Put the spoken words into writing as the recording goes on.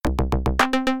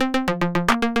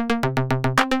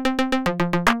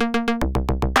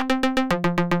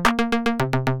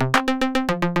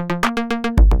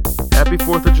Happy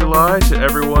 4th of July to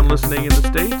everyone listening in the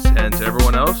States, and to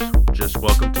everyone else, just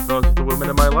welcome to Films with the Women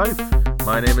in My Life.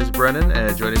 My name is Brennan,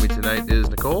 and joining me tonight is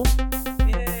Nicole.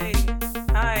 Yay.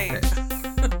 Hi.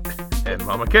 And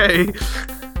Mama Kay.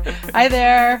 Hi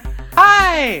there.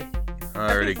 Hi.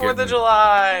 Already Happy 4th of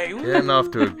July. Getting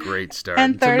off to a great start.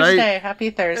 And Thursday. Happy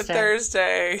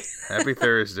Thursday. Happy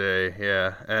Thursday,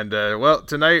 yeah. And, well,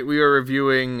 tonight we are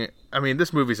reviewing... I mean,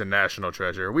 this movie's a national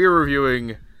treasure. We are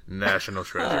reviewing National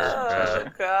Treasure. Oh,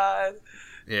 God.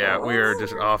 Yeah, we are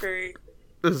just off... Great.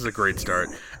 This is a great start.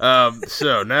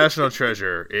 So, National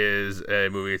Treasure is a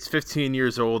movie. It's 15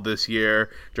 years old this year,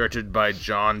 directed by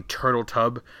Jon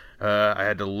Turteltaub. I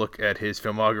had to look at his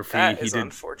filmography. That is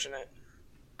unfortunate.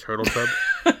 Turteltaub?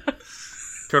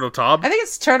 Turteltaub? I think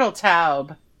it's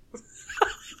Turteltaub.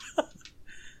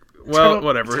 Well,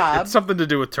 whatever. Turteltaub. It's something to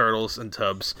do with turtles and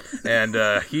tubs. And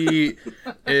he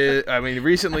is, I mean,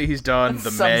 recently he's done The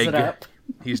Sums it Meg. up.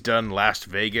 He's done Las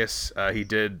Vegas. He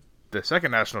did the second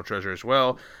National Treasure as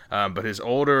well. But his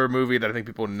older movie that I think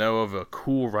people know of,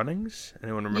 Cool Runnings.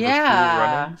 Anyone remember Cool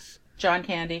Runnings? John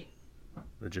Candy.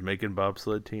 The Jamaican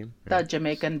bobsled team. The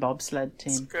Jamaican bobsled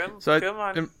team. Good. So Come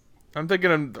on. I'm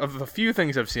thinking of a few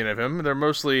things I've seen of him. They're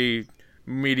mostly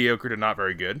mediocre to not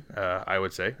very good, I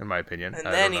would say, in my opinion. And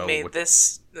then he made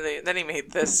this. Then he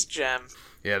made this gem.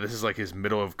 Yeah, this is like his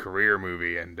middle of career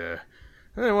movie, and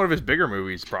one of his bigger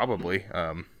movies, probably.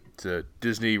 It's a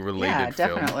Disney-related film.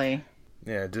 Yeah, definitely.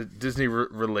 Yeah,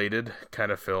 Disney-related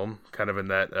kind of film, kind of in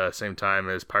that same time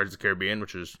as Pirates of the Caribbean,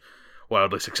 which is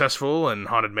wildly successful, and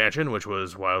Haunted Mansion, which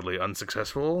was wildly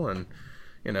unsuccessful, and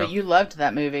But you loved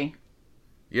that movie.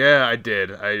 Yeah, I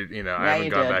did. I haven't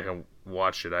gone did. back and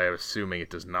watched it. I am assuming it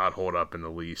does not hold up in the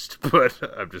least, but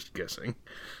I'm just guessing.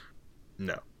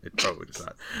 No, it probably does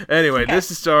not. Anyway, Okay.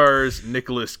 This stars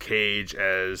Nicolas Cage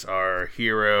as our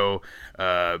hero,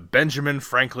 Benjamin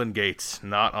Franklin Gates.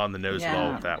 Not on the nose at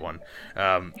all with that one.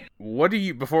 What do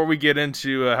you? Before we get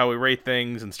into how we rate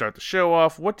things and start the show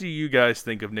off, what do you guys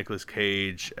think of Nicolas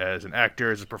Cage as an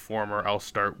actor, as a performer? I'll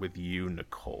start with you,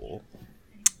 Nicole.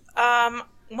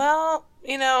 Well,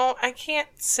 I can't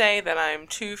say that I'm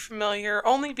too familiar,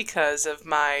 only because of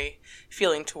my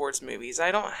feeling towards movies.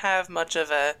 I don't have much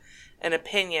of an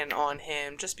opinion on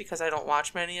him, just because I don't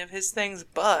watch many of his things.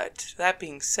 But, that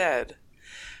being said,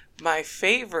 my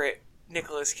favorite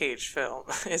Nicolas Cage film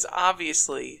is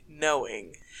obviously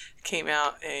Knowing. It came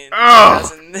out in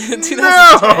 2010.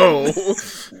 No!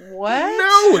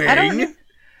 What? Knowing?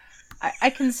 I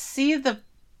can see the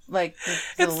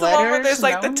It's the letters. one where there's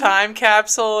like the knowing? time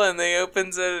capsule and he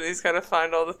opens it and he's got to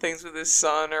find all the things with his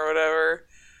son or whatever.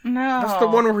 No. That's the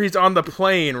one where he's on the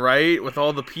plane, right? With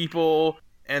all the people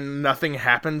and nothing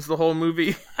happens the whole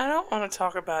movie. I don't want to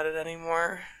talk about it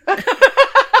anymore.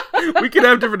 We can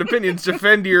have different opinions.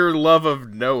 Defend your love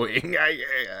of Knowing.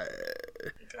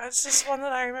 That's just one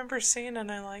that I remember seeing and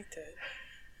I liked it.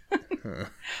 Okay.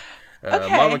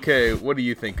 Mama Kay, what do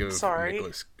you think of Sorry.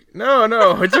 Nicolas? No,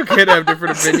 it's okay to have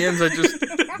different opinions. I just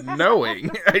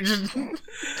Knowing.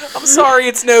 I'm sorry,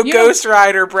 it's no Ghost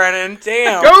Rider, Brennan.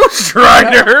 Damn. Ghost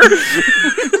Rider.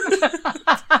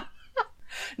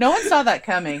 No one saw that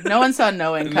coming. No one saw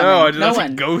Knowing coming. No, I just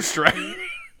one. Ghost Rider.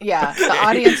 Yeah, the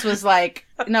audience was like,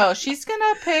 no, she's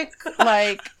gonna pick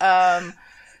Like the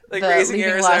Raising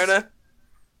Leaving Arizona.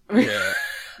 Yeah,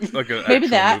 like a maybe actual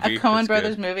that movie. a Coen That's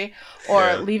Brothers good. movie, or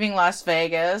Yeah. Leaving Las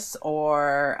Vegas,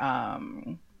 or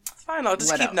Fine, I'll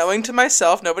just What keep else? Knowing to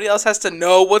myself. Nobody else has to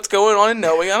know what's going on in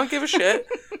Knowing. I don't give a shit.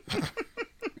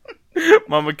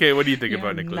 Mama Kay, what do you think You're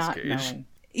about Nicolas not Cage? knowing.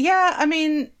 Yeah, I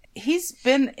mean, he's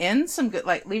been in some good.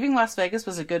 Like Leaving Las Vegas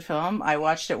was a good film. I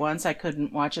watched it once. I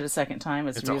couldn't watch it a second time.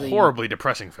 It's really a horribly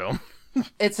depressing film.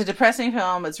 It's a depressing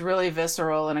film. It's really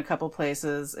visceral in a couple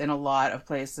places, in a lot of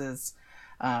places,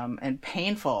 and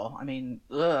painful. I mean,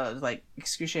 like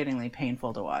excruciatingly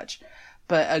painful to watch.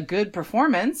 But a good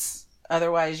performance.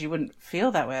 Otherwise, you wouldn't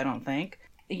feel that way, I don't think.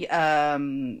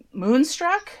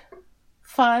 Moonstruck,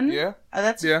 fun. Yeah.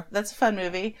 That's Yeah. a fun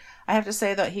movie. I have to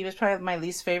say that he was probably my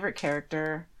least favorite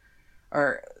character,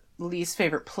 or least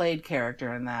favorite played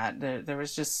character in that. There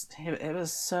was just, it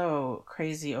was so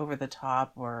crazy, over the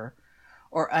top, or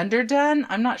underdone.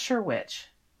 I'm not sure which,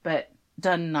 but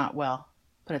done not well.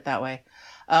 Put it that way.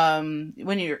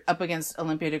 When you're up against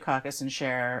Olympia Dukakis and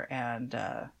Cher and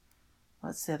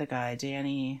what's the other guy?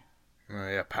 Danny.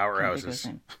 Yeah, Can't think of his powerhouses.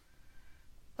 name.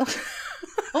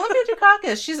 Olympia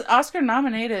Dukakis. She's Oscar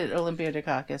nominated. Olympia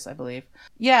Dukakis, I believe.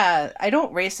 Yeah, I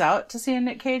don't race out to see a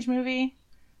Nick Cage movie.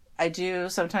 I do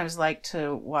sometimes like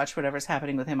to watch whatever's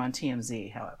happening with him on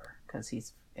TMZ, however, because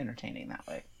he's entertaining that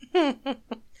way.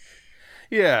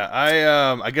 Yeah,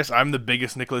 I guess I'm the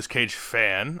biggest Nicolas Cage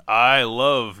fan. I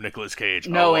love Nicolas Cage a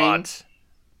lot.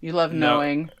 You love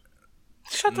knowing.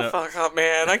 Shut the fuck up,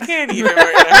 man. I can't even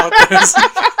right now with this.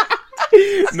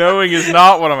 Knowing is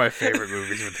not one of my favorite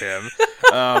movies with him.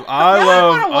 I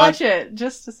want to watch it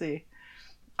just to see.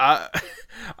 I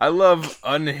love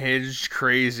unhinged,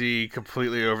 crazy,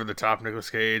 completely over the top Nicolas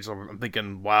Cage. I'm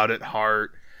thinking Wild at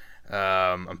Heart.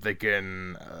 I'm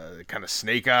thinking kind of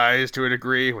Snake Eyes to a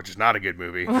degree, which is not a good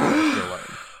movie.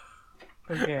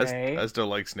 Okay. I still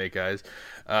like Snake Eyes.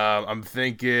 I'm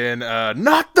thinking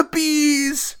Not the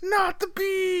Bees.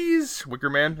 Wicker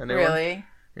Man. Anyone? Really?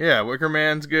 Yeah, Wicker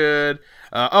Man's good.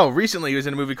 Recently he was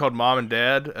in a movie called Mom and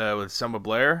Dad with Selma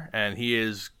Blair, and he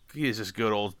is just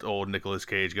good old Nicolas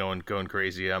Cage going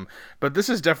crazy. But this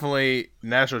is definitely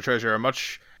National Treasure,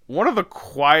 one of the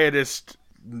quietest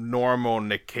normal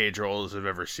Nick Cage roles I've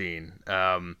ever seen.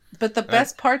 But the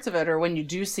best parts of it are when you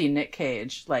do see Nick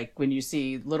Cage, like when you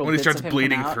see little when he bits starts of him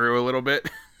bleeding come out. through a little bit.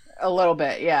 A little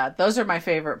bit, yeah. Those are my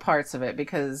favorite parts of it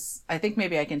because I think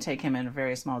maybe I can take him in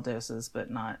very small doses,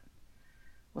 but not.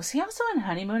 Was he also in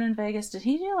Honeymoon in Vegas? Did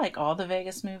he do like all the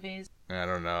Vegas movies? I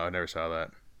don't know. I never saw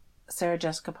that. Sarah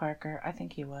Jessica Parker. I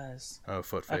think he was. Oh,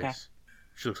 Foot Face. Okay.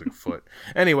 She looks like a foot.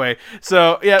 Anyway,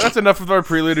 so yeah, that's enough of our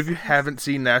prelude. If you haven't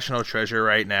seen National Treasure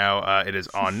right now, it is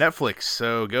on Netflix.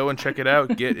 So go and check it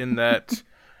out. Get in that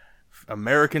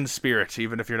American spirit,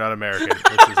 even if you're not American.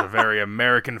 This is a very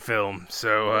American film.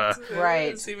 So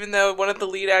right. Even though one of the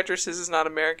lead actresses is not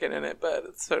American in it, but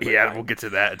it's totally yeah, fine. we'll get to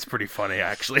that. It's pretty funny,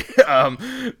 actually.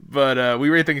 But we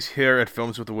rate things here at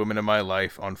Films with the Women in My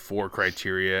Life on 4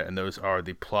 criteria, and those are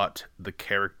the plot, the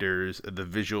characters, the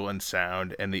visual and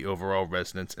sound, and the overall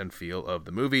resonance and feel of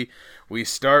the movie. We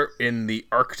start in the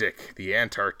Arctic, the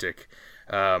Antarctic,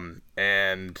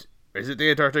 and... Is it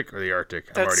the Antarctic or the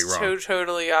Arctic? I'm already wrong. That's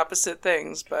totally opposite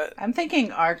things, but... I'm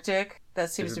thinking Arctic.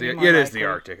 That seems to be more It likely. is the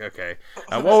Arctic, okay.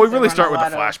 Well, we really start with the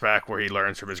flashback where he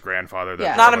learns from his grandfather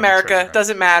that... Not America.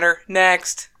 Doesn't matter.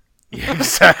 Next. Yeah,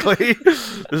 exactly.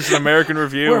 This is an American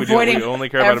review. We only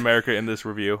care about America in this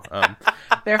review.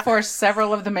 Therefore,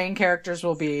 several of the main characters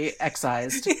will be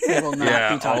excised. They will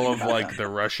not be talking all of about like them. the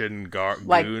Russian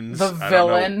like goons. The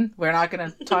villain. We're not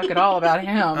going to talk at all about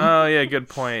him. Oh yeah, good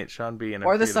point. Sean Bean.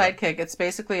 Or the sidekick. It's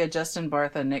basically a Justin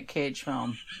Bartha, Nick Cage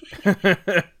film.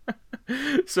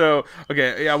 So,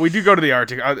 okay, yeah, we do go to the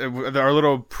Arctic. Our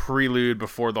little prelude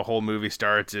before the whole movie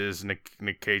starts is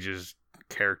Nick Cage's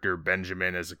character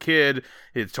Benjamin as a kid.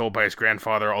 He's told by his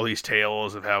grandfather all these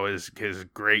tales of how his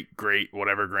great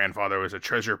whatever grandfather was a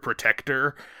treasure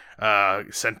protector,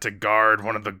 sent to guard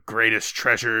one of the greatest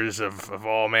treasures of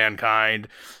all mankind.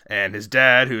 And his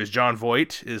dad, who is John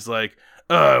Voight, is like,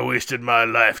 I wasted my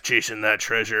life chasing that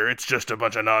treasure. It's just a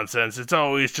bunch of nonsense. It's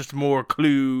always just more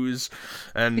clues.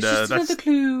 And it's just another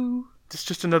clue. It's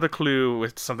just another clue.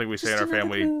 It's something we say in our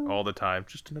family all the time.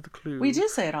 Just another clue. We do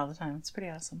say it all the time. It's pretty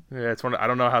awesome. Yeah, it's one. I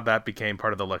don't know how that became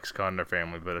part of the lexicon in our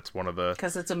family, but it's one of the.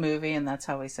 Because it's a movie, and that's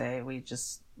how we say it. We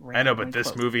just. I know, but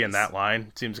this movie and that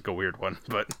line seems like a weird one,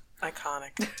 but.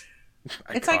 Iconic.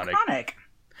 It's iconic.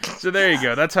 So there you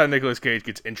go. That's how Nicolas Cage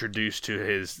gets introduced to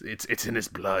his. It's in his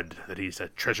blood that he's a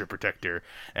treasure protector,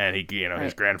 and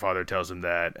his grandfather tells him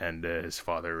that, and his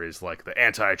father is like the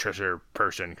anti-treasure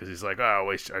person because he's like, oh,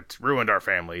 it's ruined our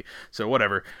family. So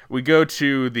whatever. We go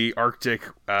to the Arctic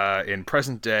in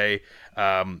present day.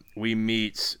 We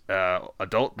meet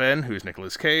adult Ben, who's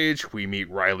Nicolas Cage. We meet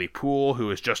Riley Poole,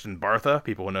 who is Justin Bartha.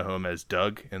 People will know him as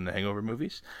Doug in the Hangover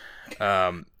movies.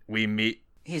 We meet.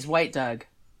 He's White Doug.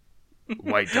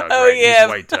 White Doug. Oh, right? yeah. He's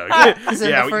White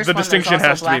Doug. The distinction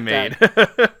has to be made.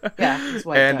 Yeah, he's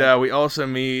White and Doug. We also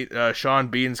meet Sean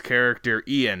Bean's character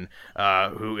Ian,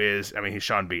 who is, he's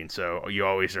Sean Bean, so you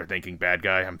always are thinking bad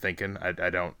guy. I'm thinking,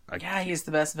 yeah, he's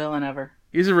the best villain ever.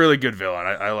 He's a really good villain.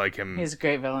 I like him. He's a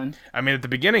great villain. At the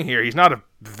beginning here, he's not a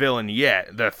villain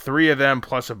yet. The 3 of them,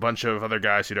 plus a bunch of other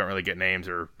guys who don't really get names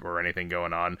or anything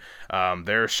going on,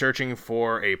 they're searching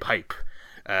for a pipe.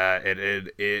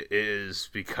 It is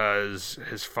because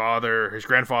his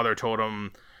grandfather told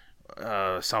him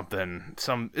something.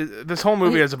 This whole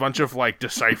movie has a bunch of like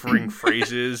deciphering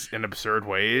phrases in absurd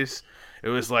ways. It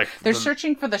was like they're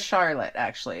searching for the Charlotte.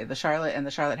 Actually, the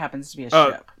Charlotte happens to be a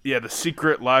ship. Yeah, the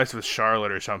secret lies with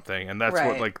Charlotte or something, and that's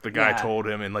what like the guy told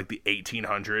him in like the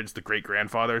 1800s, the great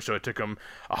grandfather. So it took him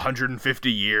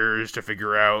 150 years to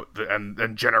figure out,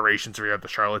 and generations to figure out the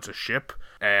Charlotte's a ship,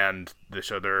 and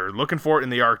so they're looking for it in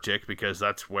the Arctic because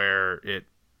that's where it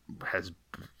has.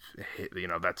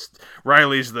 That's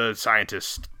Riley's the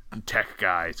scientist tech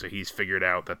guy, so he's figured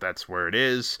out that that's where it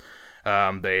is.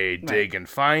 They dig and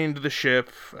find the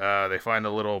ship. They find a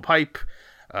little pipe.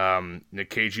 Nick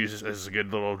Cage uses as a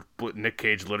good little Nick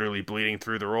Cage literally bleeding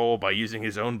through the role by using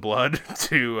his own blood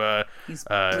to. He's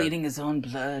bleeding his own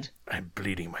blood. I'm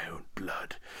bleeding my own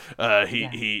blood.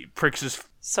 He pricks his.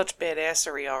 Such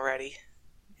badassery already.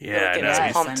 Yeah, Really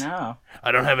Yes, I know.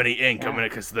 I don't have any ink. I'm gonna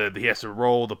because he has to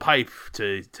roll the pipe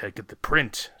to get the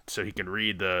print so he can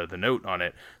read the note on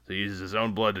it. So he uses his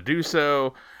own blood to do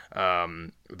so.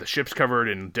 The ship's covered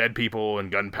in dead people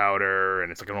and gunpowder,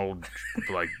 and it's like an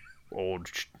old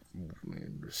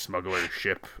smuggler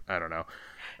ship. I don't know.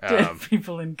 Dead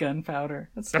people in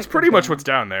gunpowder. That's pretty much what's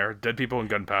down there. Dead people and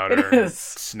gunpowder, It is.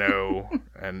 snow,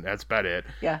 and that's about it.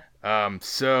 Yeah.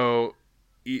 So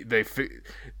here's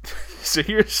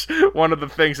one of the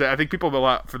things that I think people a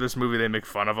lot for this movie they make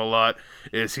fun of a lot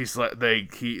is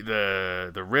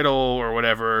the riddle or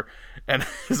whatever, and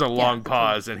there's a long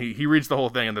pause, and he reads the whole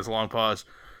thing, and there's a long pause.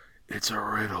 It's a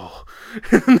riddle,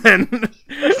 and then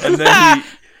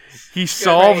he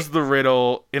solves the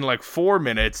riddle in like 4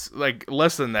 minutes, like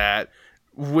less than that,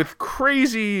 with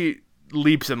crazy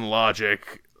leaps in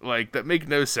logic, like that make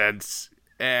no sense,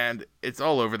 and it's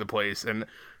all over the place, and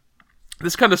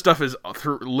this kind of stuff is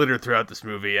littered throughout this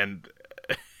movie, and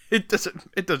it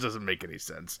doesn't make any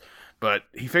sense. But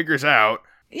he figures out.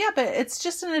 Yeah, but it's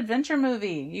just an adventure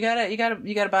movie. You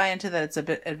gotta buy into that. It's a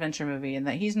bit adventure movie, and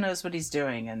that he knows what he's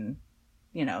doing, and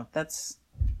that's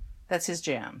his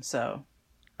jam. So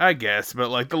I guess, but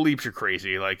like the leaps are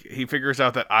crazy. Like he figures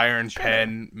out that Iron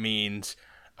Pen means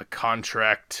a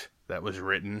contract that was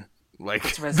written. Like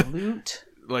it's resolute.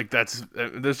 Like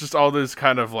there's just all those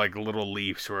kind of like little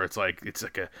leaps where it's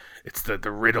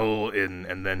the riddle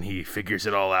and then he figures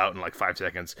it all out in like 5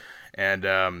 seconds,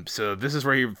 and so this is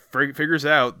where he figures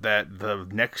out that the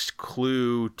next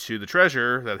clue to the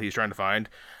treasure that he's trying to find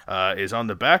is on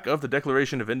the back of the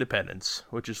Declaration of Independence,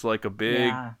 which is like a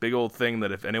big old thing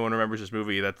that if anyone remembers this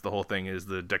movie, that's the whole thing is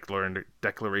the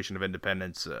Declaration of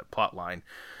Independence plot line.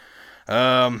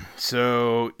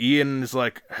 So Ian is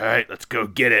like, all right, let's go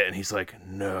get it. And he's like,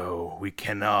 no, we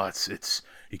cannot.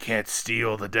 You can't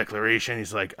steal the Declaration.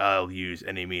 He's like, I'll use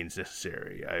any means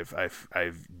necessary.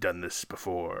 I've done this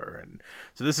before. And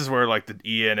so this is where like the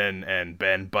Ian and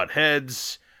Ben butt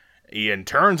heads. Ian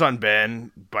turns on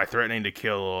Ben by threatening to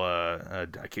kill, I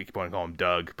keep wanting to call him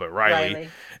Doug, but Riley.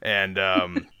 And,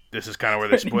 this is kind of where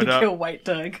they split up. Kill White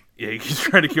Doug. Yeah, he's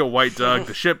trying to kill White Doug.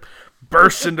 The ship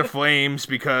bursts into flames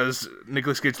because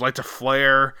Nicolas Cage lights a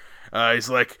flare. He's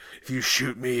like, if you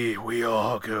shoot me, we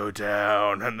all go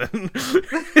down. And then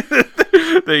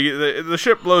the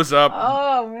ship blows up.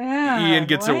 Oh, man. Ian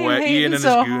gets away. Ian and his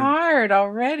so goon. hard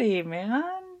already, man.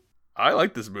 I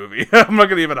like this movie. I'm not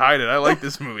going to even hide it. I like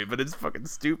this movie, but it's fucking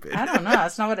stupid. I don't know.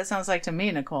 That's not what it sounds like to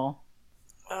me, Nicole.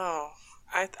 Oh,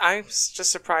 I'm just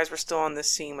surprised we're still on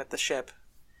this scene with the ship.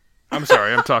 I'm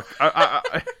sorry. I'm talking.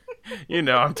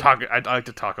 I'm talking. I like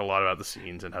to talk a lot about the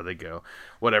scenes and how they go.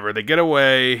 Whatever. They get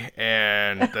away,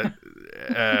 and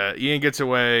Ian gets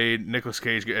away. Nicolas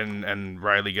Cage and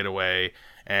Riley get away,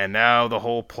 and now the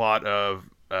whole plot of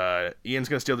Ian's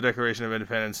gonna steal the Declaration of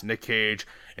Independence. Nick Cage,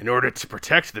 in order to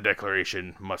protect the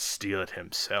Declaration, must steal it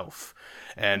himself.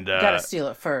 And gotta steal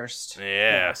it first.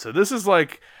 Yeah. So this is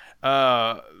like.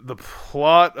 The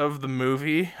plot of the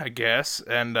movie, I guess,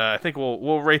 and I think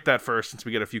we'll rate that first since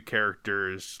we get a few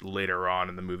characters later on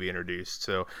in the movie introduced.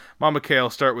 So, Mama Kay,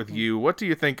 I'll start with you. What do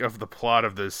you think of the plot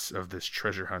of this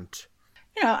treasure hunt?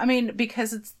 I mean,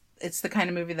 because it's the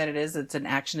kind of movie that it is. It's an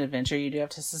action adventure. You do have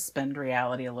to suspend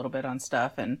reality a little bit on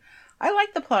stuff, and I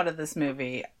like the plot of this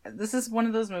movie. This is one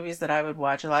of those movies that I would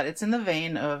watch a lot. It's in the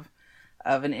vein of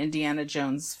an Indiana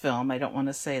Jones film. I don't want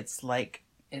to say it's like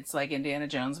Indiana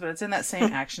Jones, but it's in that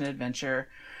same action adventure,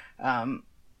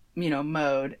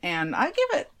 mode. And I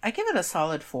give it a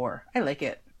solid 4. I like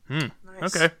it. Nice.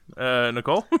 Okay.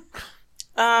 Nicole?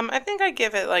 I think I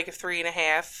give it like a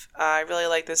 3.5. I really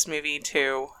like this movie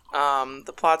too.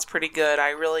 The plot's pretty good. I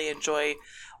really enjoy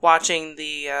watching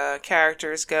the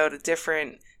characters go to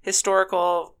different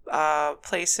historical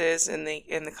places in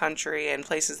the country and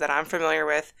places that I'm familiar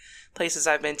with, places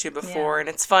I've been to before, and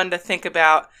it's fun to think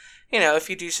about. If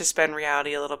you do suspend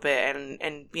reality a little bit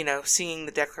and seeing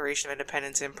the Declaration of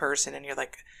Independence in person, and you're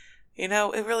like,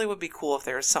 it really would be cool if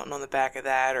there was something on the back of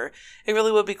that, or it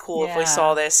really would be cool if we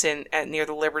saw this near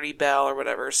the Liberty Bell or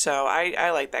whatever. So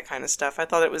I like that kind of stuff. I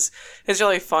thought it was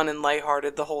really fun and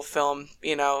lighthearted, the whole film.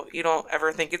 You don't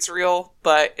ever think it's real,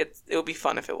 but it would be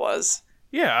fun if it was.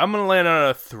 Yeah, I'm going to land on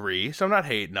a 3, so I'm not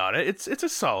hating on it. It's a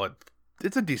solid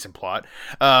it's a decent plot.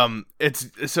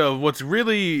 It's so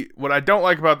what I don't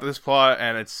like about this plot,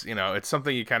 and it's it's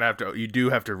something you kind of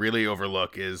have to really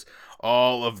overlook, is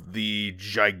all of the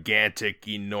gigantic,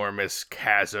 enormous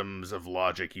chasms of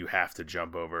logic you have to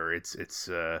jump over. It's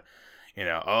a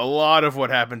lot of what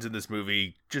happens in this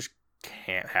movie just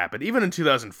can't happen. Even in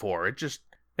 2004, it just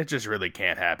really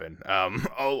can't happen.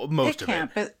 Most it of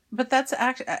can't, it. But that's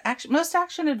action. Most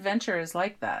action adventure is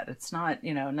like that. It's not,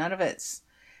 none of it's.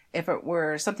 If it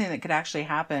were something that could actually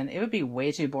happen, it would be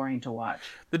way too boring to watch.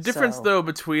 The difference, though,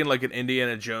 between like an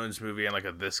Indiana Jones movie and like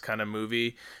this kind of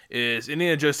movie is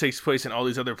Indiana Jones takes place in all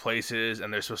these other places,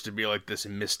 and there's supposed to be like this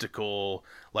mystical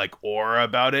like aura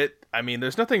about it. I mean,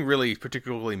 there's nothing really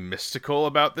particularly mystical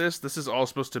about this. This is all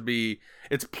supposed to be.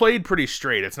 It's played pretty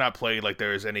straight. It's not played like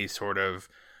there's any sort of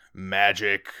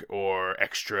magic or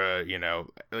extra,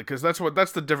 because that's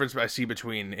the difference I see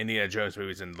between Indiana Jones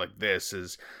movies and like this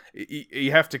is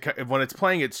you have to, when it's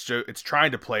playing it's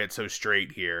trying to play it so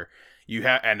straight here.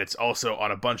 And it's also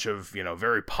on a bunch of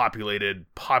very populated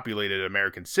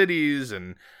American cities,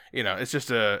 and it's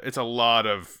just it's a lot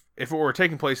of, if it were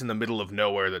taking place in the middle of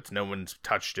nowhere that no one's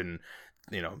touched in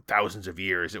thousands of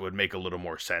years, it would make a little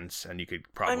more sense, and you could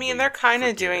probably. I mean, they're kind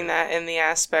of doing that in the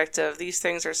aspect of these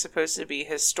things are supposed to be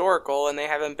historical, and they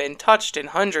haven't been touched in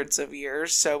hundreds of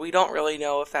years, so we don't really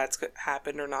know if that's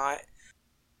happened or not.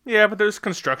 Yeah, but there's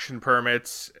construction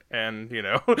permits, and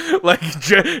like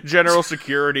general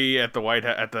security at the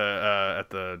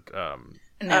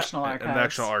National Archives.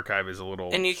 National Archive is a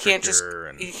little. And you can't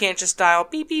just dial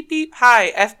beep beep beep.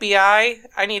 Hi, FBI,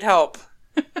 I need help.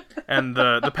 And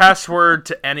the password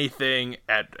to anything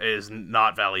is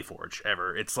not Valley Forge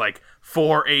ever. It's like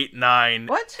 489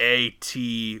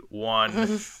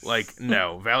 AT1. Like,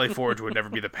 no, Valley Forge would never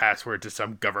be the password to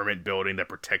some government building that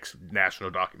protects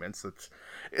national documents. It's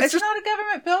not a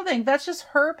government building. That's just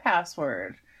her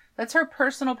password. That's her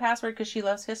personal password because she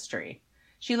loves history.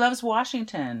 She loves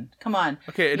Washington. Come on.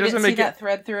 Okay, it doesn't make that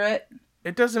thread through it.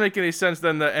 It doesn't make any sense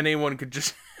then that anyone could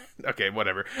just. Okay,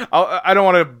 whatever. I don't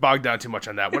want to bog down too much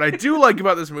on that. What I do like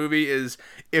about this movie is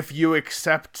if you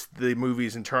accept the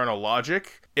movie's internal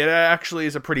logic, it actually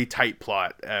is a pretty tight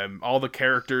plot. All the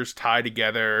characters tie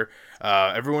together.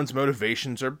 Everyone's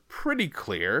motivations are pretty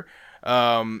clear.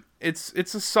 It's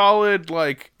a solid,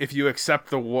 like, if you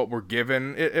accept what we're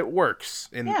given, it works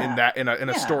in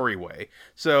a story way.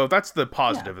 So that's the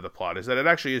positive of the plot, is that it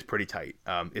actually is pretty tight.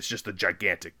 It's just the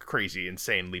gigantic, crazy,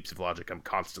 insane leaps of logic I'm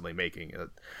constantly making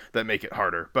that make it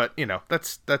harder. But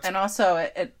that's and also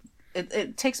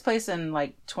it takes place in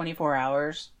like 24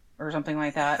 hours or something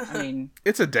like that. I mean,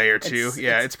 it's a day or two.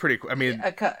 It's pretty. I mean,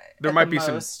 there might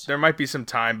be some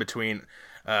time between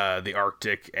the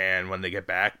Arctic and when they get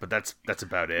back, but that's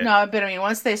about it. No, but I mean,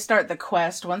 once they start the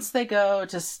quest, once they go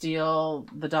to steal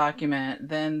the document,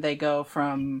 then they go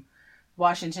from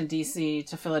Washington D.C.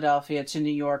 to Philadelphia to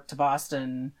New York to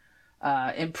Boston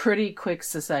in pretty quick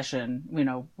succession.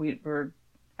 We're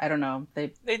I don't know.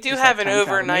 They do have an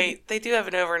overnight. They do have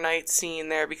an overnight scene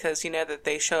there because that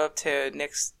they show up to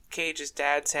Nick Cage's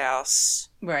dad's house.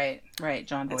 Right.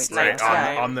 John Voight's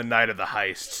house. On the night of the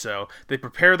heist. So they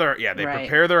prepare their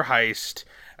prepare their heist.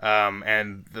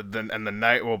 And the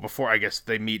night before, I guess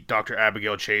they meet Dr.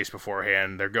 Abigail Chase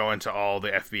beforehand. They're going to all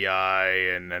the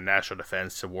FBI and National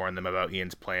Defense to warn them about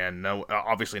Ian's plan.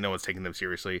 Obviously no one's taking them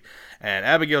seriously. And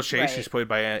Abigail Chase, who's played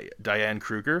by Diane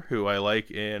Kruger, who I like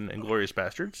in Inglourious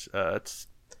Basterds. It's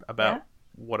about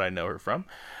what I know her from.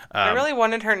 I really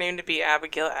wanted her name to be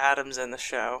Abigail Adams in the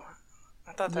show.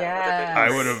 I thought that would have been. I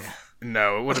would have.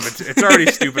 No, it would have been. It's already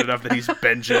stupid enough that he's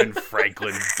Benjamin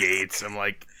Franklin Gates. I'm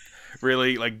like,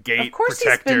 really, like gate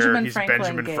protector. He's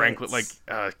Benjamin Franklin. Like,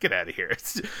 get out of here.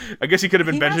 I guess he could have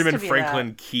been Benjamin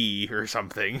Franklin Key or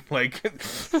something. Like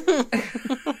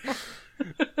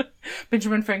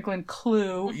Benjamin Franklin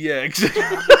Clue. Yeah,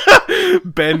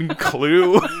 Ben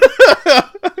Clue.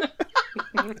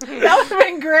 That would have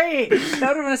been great.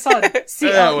 That would have been a solid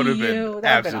C-L-E-U. That would have been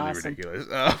absolutely ridiculous.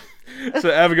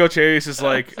 So Abigail Chase is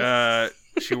like,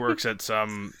 she works at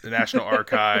some National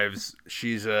Archives.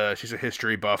 She's a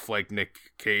history buff like Nick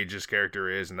Cage's character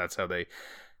is, and that's how they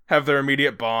have their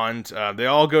immediate bond. They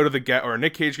all go to the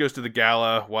Nick Cage goes to the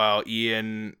gala while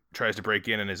Ian tries to break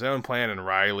in his own plan, and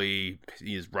Riley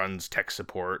runs tech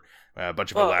support, a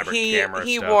bunch of elaborate camera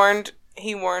stuff.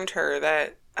 He warned her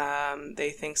that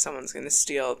they think someone's going to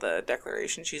steal the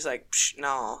Declaration. She's like, psh,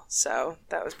 no. So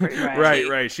that was pretty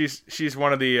right. She's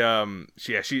one of the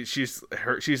she's at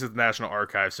the National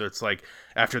Archives. So it's like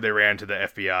after they ran to the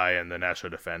FBI and the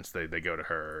National Defense, they go to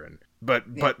her, and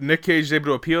But Nick Cage is able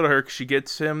to appeal to her because she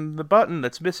gets him the button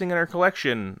that's missing in her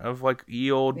collection of like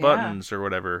old buttons or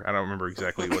whatever. I don't remember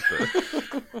exactly what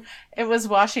the. It was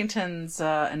Washington's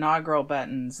inaugural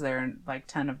buttons. There are like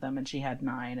 10 of them, and she had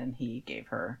 9, and he gave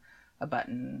her a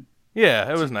button.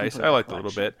 Yeah, it was nice. I liked it a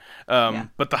little bit.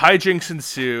 But the hijinks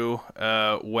ensue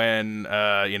when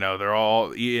they're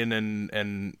all Ian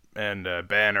and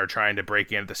Ben are trying to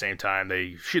break in at the same time.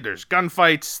 There's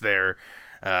gunfights.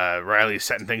 Riley's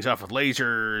setting things off with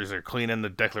lasers. They're cleaning the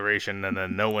Declaration, and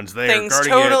then no one's there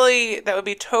guarding it. That would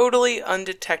be totally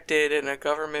undetected in a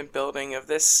government building of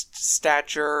this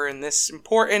stature and this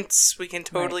importance. We can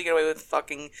totally get away with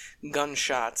fucking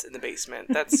gunshots in the basement.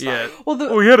 That's fine.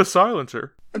 Well, he had a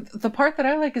silencer. The part that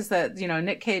I like is that,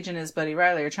 Nick Cage and his buddy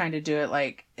Riley are trying to do it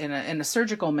like in a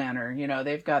surgical manner.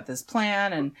 They've got this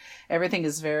plan and everything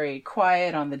is very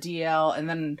quiet on the DL. And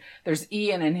then there's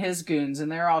Ian and his goons, and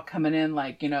they're all coming in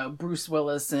like, Bruce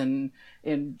Willis in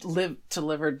Live to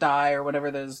Live or Die or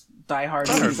whatever those Die Hard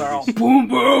movies are, all boom,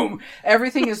 boom.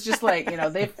 Everything is just like,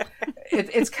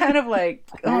 it's kind of like,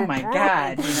 oh my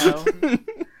God,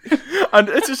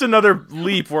 It's just another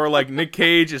leap where like Nick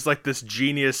Cage is like this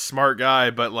genius, smart guy,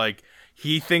 but like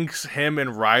he thinks him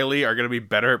and Riley are going to be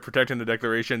better at protecting the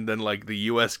Declaration than like the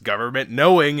U.S. government,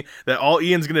 knowing that all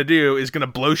Ian's going to do is going to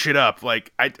blow shit up.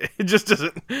 Like it just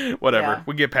doesn't. Whatever. Yeah.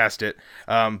 We get past it.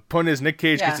 Point is, Nick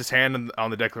Cage gets his hand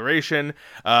on the Declaration,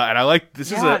 and I like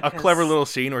this is a clever little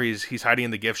scene where he's hiding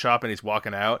in the gift shop and he's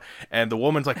walking out, and the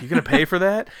woman's like, "You going to pay for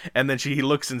that?" And then he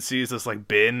looks and sees this like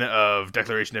bin of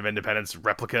Declaration of Independence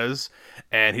replicas,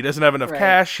 and he doesn't have enough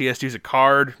cash. He has to use a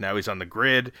card. Now he's on the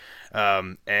grid.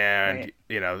 The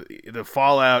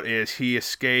fallout is he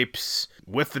escapes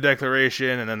with the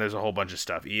Declaration, and then there's a whole bunch of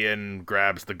stuff. Ian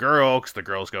grabs the girl because the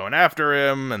girl's going after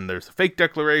him, and there's a fake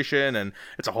Declaration, and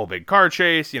it's a whole big car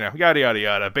chase, yada, yada,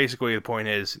 yada. Basically, the point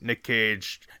is Nick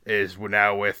Cage is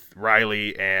now with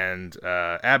Riley and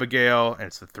Abigail, and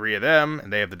it's the 3 of them,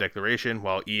 and they have the Declaration,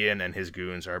 while Ian and his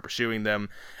goons are pursuing them.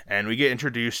 And we get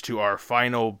introduced to our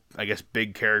final, I guess,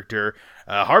 big character.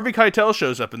 Harvey Keitel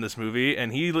shows up in this movie,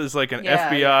 and he is like an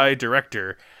FBI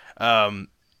director.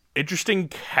 Interesting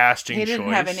casting choice. He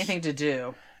didn't have anything to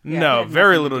do. No,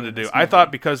 very little to do. I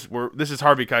thought because this is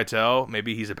Harvey Keitel,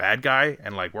 maybe he's a bad guy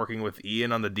and like working with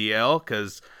Ian on the DL,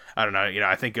 because I don't know,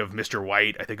 I think of Mr.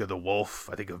 White, I think of the Wolf,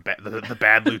 I think of the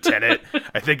Bad Lieutenant,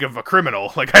 I think of a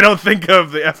criminal. Like, I don't think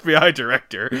of the FBI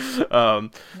director.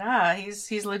 Nah,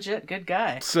 he's legit good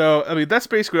guy. So, I mean, that's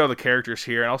basically all the characters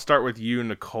here, and I'll start with you,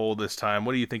 Nicole, this time.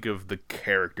 What do you think of the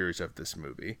characters of this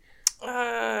movie?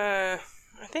 I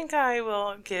think I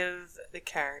will give the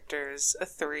characters a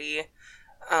 3.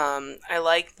 I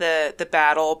like the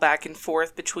battle back and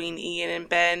forth between Ian and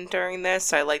Ben during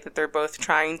this. I like that they're both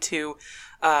trying to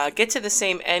get to the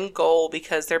same end goal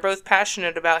because they're both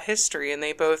passionate about history and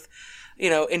they both,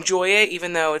 enjoy it,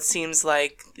 even though it seems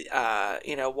like,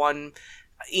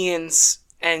 Ian's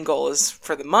end goal is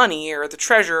for the money or the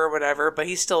treasure or whatever, but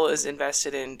he still is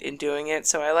invested in doing it.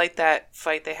 So I like that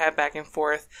fight they have back and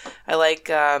forth. I like,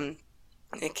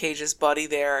 Nick Cage's buddy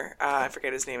there. I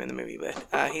forget his name in the movie,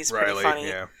 but he's Riley, pretty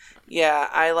funny. Yeah,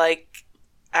 I like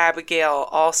Abigail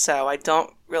also. I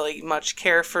don't really much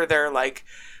care for their like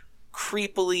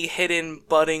creepily hidden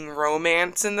budding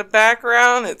romance in the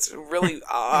background. It's really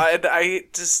odd.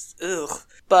 Ugh.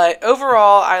 But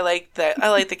overall, I like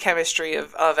the chemistry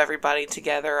of everybody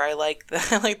together. I like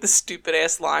the stupid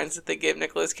ass lines that they give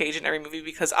Nicolas Cage in every movie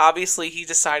because obviously he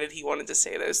decided he wanted to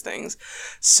say those things.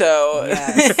 So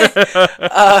yes.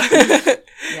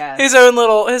 His own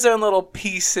little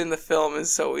piece in the film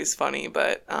is always funny.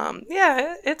 But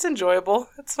it's enjoyable.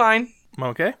 It's fine.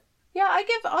 Okay. Yeah,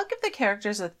 I'll give the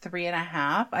characters a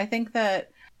 3.5. I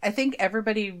think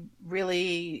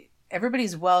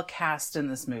everybody's well cast in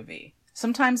this movie.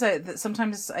 Sometimes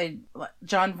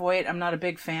John Voight I'm not a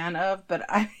big fan of, but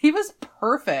he was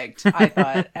perfect. I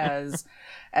thought as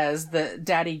the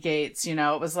Daddy Gates, it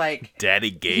was like Daddy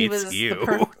Gates.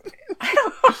 I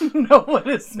don't know what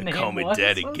his name was. Call me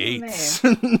Daddy Gates.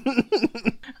 Oh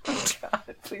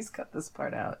God, please cut this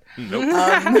part out.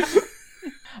 Nope.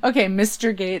 Okay,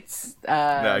 Mr. Gates.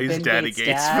 No, he's Ben Daddy Gates'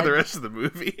 Gates dad. for the rest of the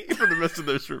movie, for the rest of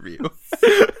this review.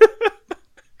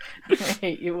 I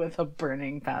hate you with a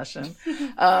burning passion.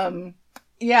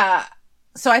 Yeah.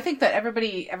 So I think that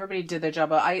everybody did their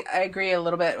job. I agree a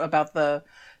little bit about the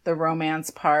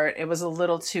romance part. It was a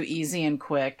little too easy and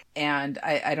quick, and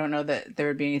I don't know that there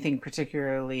would be anything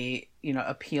particularly,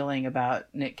 appealing about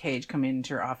Nick Cage coming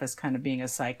into your office kind of being a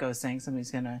psycho saying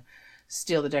somebody's going to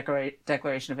steal the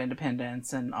Declaration of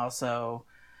Independence and also,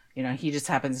 you know, he just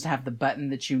happens to have the button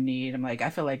that you need. I'm like, I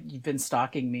feel like you've been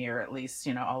stalking me, or at least,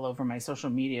 you know, all over my social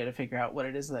media to figure out what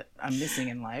it is that I'm missing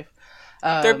in life.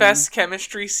 Their best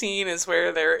chemistry scene is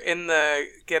where they're in the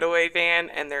getaway van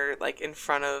and they're like in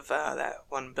front of that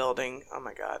one building. Oh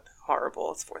my God,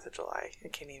 horrible. It's 4th of July. I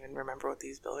can't even remember what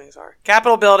these buildings are.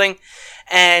 Capitol building.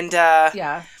 And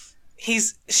yeah.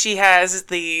 She has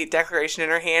the Declaration in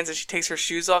her hands and she takes her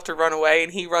shoes off to run away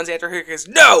and he runs after her and goes,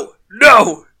 no,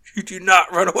 you do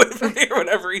not run away from here,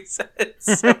 whatever he says.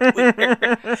 So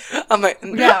clear. I'm like,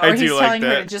 no. Yeah, or he's telling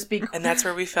her to just be... And that's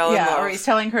where we fell in love. Yeah, or he's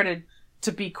telling her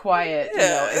to be quiet, you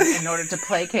know, in order to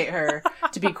placate her,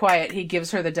 to be quiet. He gives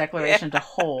her the Declaration to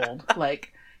hold.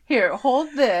 Like, here, hold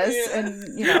this,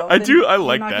 and, you know... I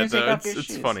like that, though.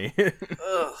 It's funny.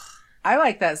 Ugh. I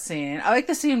like that scene. I like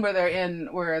the scene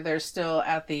where they're still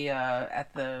at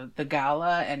the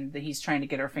gala and he's trying to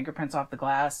get her fingerprints off the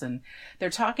glass, and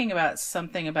they're talking about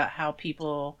something about how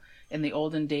people in the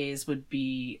olden days would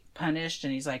be punished,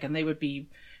 and he's like, and they would be,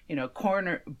 you know,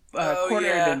 cornered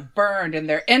and burned, and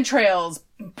their entrails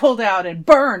pulled out and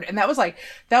burned, and that was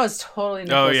totally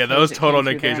Nicolas Cage. That was total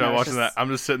Nick Cage. I'm watching that. I'm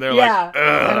just sitting there like,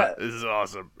 ugh, this is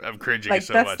awesome. I'm cringing like,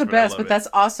 so much. That's the best, but that's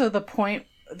also the point.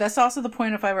 That's also the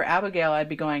point. If I were Abigail, I'd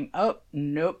be going, oh,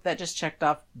 nope, that just checked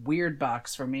off weird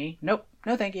box for me. Nope,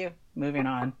 no thank you. Moving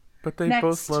on. But they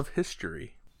both love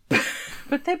history.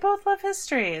 But they both love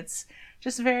history. It's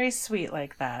just very sweet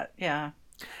like that. Yeah.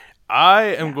 I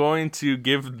am going to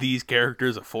give these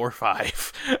characters a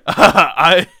 4-5.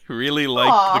 I really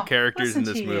like the characters in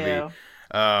this movie.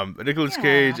 Nicolas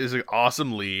Cage is an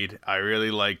awesome lead. I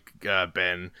really like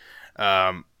Ben.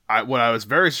 What I was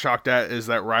very shocked at is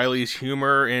that Riley's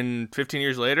humor in 15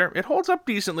 Years Later, it holds up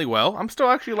decently well. I'm still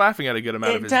actually laughing at a good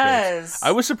amount of his bits.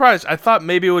 I was surprised. I thought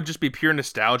maybe it would just be pure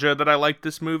nostalgia that I liked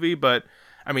this movie, but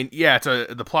I mean, yeah,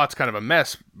 the plot's kind of a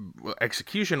mess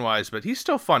execution-wise, but he's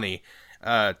still funny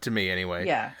to me anyway.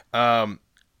 Yeah.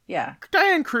 Yeah.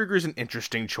 Diane Kruger's an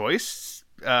interesting choice,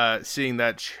 seeing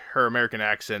that her American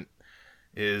accent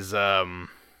is...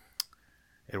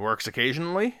 It works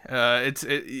occasionally.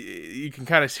 You can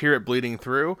kind of hear it bleeding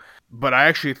through. But I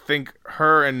actually think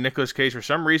her and Nicolas Cage, for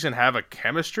some reason, have a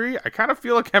chemistry. I kind of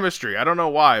feel a chemistry. I don't know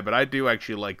why, but I do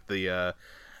actually like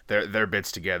their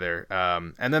bits together.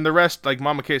 And then the rest, like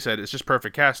Mama K said, it's just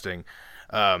perfect casting.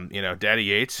 Daddy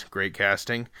Yates, great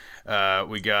casting.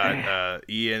 We got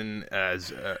Ian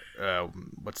as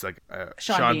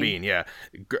Sean Bean. Yeah,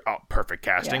 perfect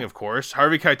casting, of course.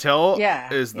 Harvey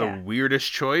Keitel is the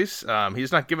weirdest choice.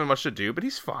 He's not given much to do, but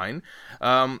he's fine.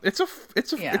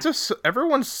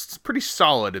 Everyone's pretty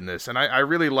solid in this, and I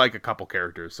really like a couple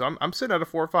characters. So I'm sitting at a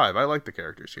 4-5. I like the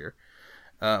characters here.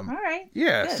 All right.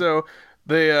 Yeah. Good. So.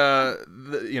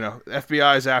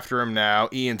 FBI's after him now.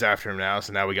 Ian's after him now.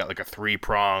 So now we got like a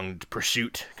 3-pronged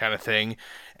pursuit kind of thing.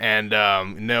 And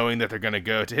knowing that they're going to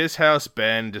go to his house,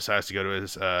 Ben decides to go to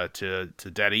his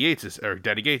to Daddy Gates's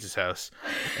house,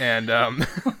 and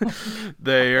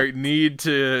they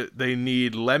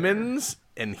need lemons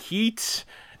and heat,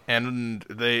 and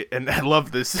I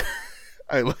love this.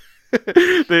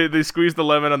 They squeeze the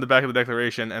lemon on the back of the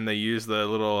Declaration, and they use the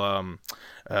little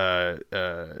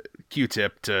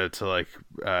Q-tip to like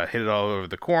hit it all over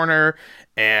the corner,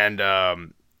 and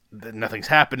nothing's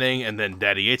happening. And then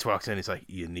Daddy Yates walks in. He's like,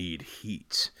 "You need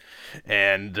heat,"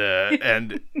 and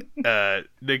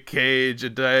Nick Cage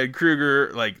and Diane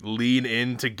Kruger like lean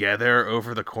in together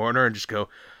over the corner and just go.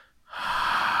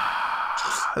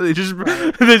 They just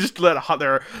let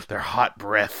their hot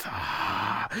breath,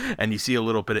 and you see a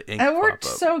little bit of ink. It worked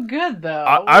so good, though.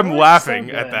 I'm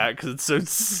laughing at that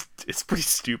because it's pretty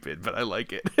stupid, but I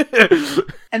like it.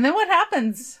 And then what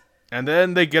happens? And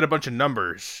then they get a bunch of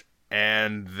numbers,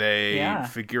 and they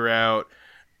figure out.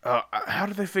 How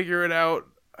do they figure it out?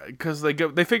 Because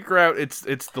they figure out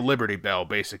it's the Liberty Bell,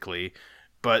 basically.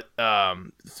 But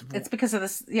it's because of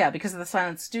this, because of the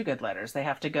Silence Do-Good letters. They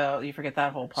have to go. You forget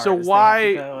that whole part. So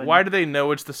why do they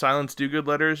know it's the Silence Do-Good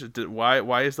letters?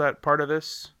 Why is that part of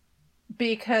this?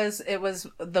 Because it was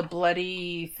the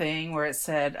bloody thing where it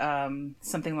said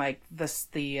something like this: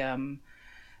 the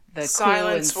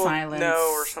silence will silence,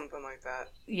 no, or something like that.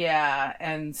 Yeah,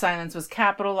 and silence was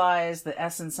capitalized. The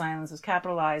S in silence was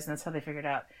capitalized, and that's how they figured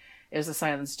out it was the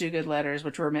Silence Do-Good letters,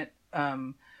 which were meant.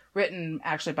 Written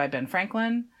actually by Ben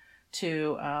Franklin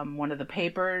to one of the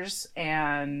papers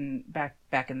and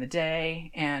back in the day,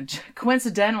 and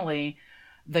coincidentally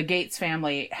the Gates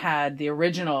family had the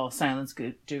original Silence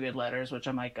Do-Good letters, which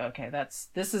I'm like, okay,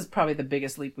 this is probably the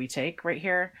biggest leap we take right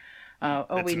here.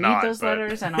 We need those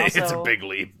letters, and also it's a big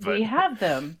leap, but we have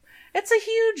them. It's a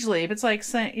huge leap. It's like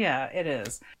saying, it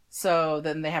is. So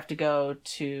then they have to go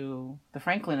to the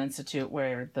Franklin Institute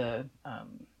where the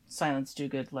Silence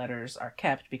Dogood letters are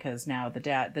kept, because now the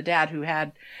dad who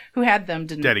had them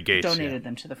donated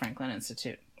them to the Franklin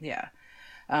Institute. Yeah.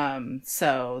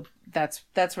 So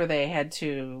that's where they head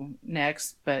to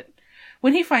next. But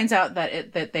when he finds out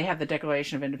that they have the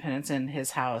Declaration of Independence in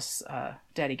his house,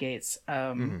 Daddy Gates,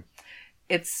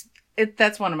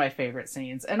 that's one of my favorite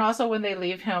scenes. And also when they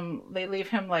leave him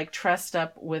like trussed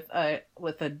up with a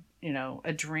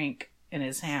drink in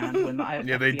his hand when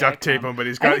they duct tape him, but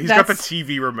he's got the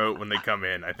TV remote when they come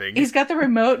in. I think he's got the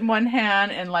remote in one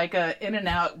hand and like a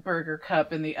In-N-Out burger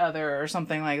cup in the other or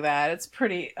something like that. It's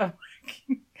pretty.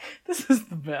 This is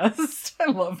the best.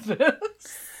 I love this.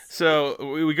 So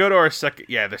we go to our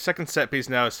the second set piece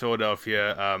now is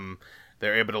Philadelphia.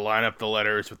 They're able to line up the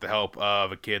letters with the help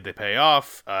of a kid they pay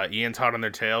off. Ian's hot on their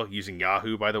tail using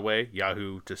Yahoo, by the way.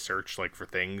 Yahoo to search like for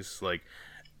things like.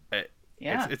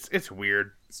 Yeah, it's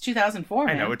weird. It's 2004.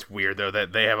 I know it's weird though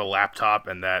that they have a laptop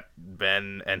and that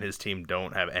Ben and his team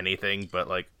don't have anything. But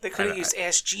like they could have used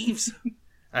Ask Jeeves.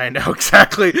 I know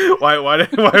exactly why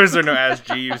is there no Ask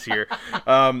Jeeves here?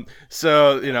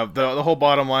 So the whole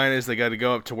bottom line is they got to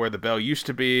go up to where the bell used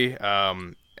to be.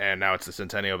 And now it's the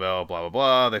Centennial Bell. Blah blah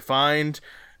blah. They find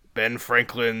Ben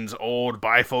Franklin's old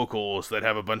bifocals that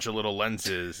have a bunch of little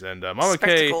lenses. And Mama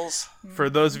Kay, for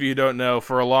those of you who don't know,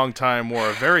 for a long time wore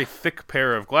a very thick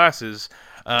pair of glasses.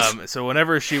 So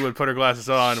whenever she would put her glasses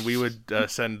on, we would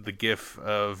send the gif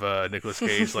of Nicolas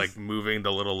Cage like moving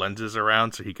the little lenses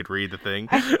around so he could read the thing.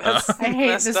 I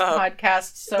hate this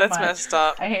podcast so much. That's messed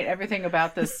up. I hate everything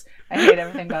about this.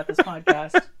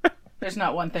 Podcast. There's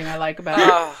not one thing I like about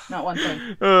it. Not one thing.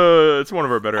 It's one of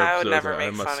our better episodes. I would never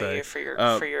make fun of you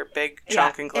for your big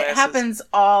chunking glasses. It happens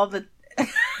all the.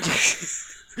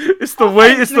 It's the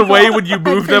way when you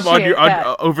move them on your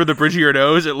over the bridge of your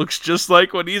nose. It looks just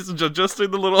like when he's adjusting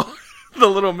the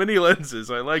little mini lenses.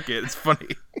 I like it. It's funny.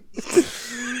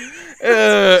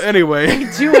 Anyway,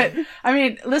 do it. I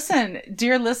mean, listen,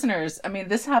 dear listeners. I mean,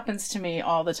 this happens to me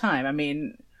all the time. I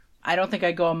mean, I don't think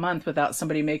I go a month without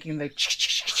somebody making the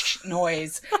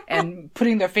noise and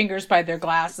putting their fingers by their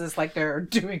glasses like they're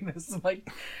doing this. I'm like,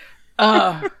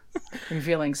 I'm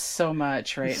feeling so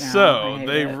much right now. So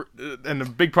and the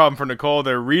big problem for Nicole,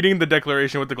 they're reading the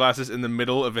Declaration with the glasses in the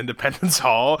middle of Independence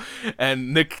Hall,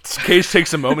 and Nick Cage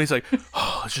takes a moment. He's like,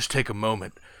 let's just take a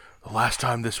moment. The last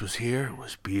time this was here, it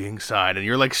was being signed. And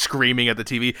you're like screaming at the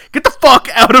TV, get the fuck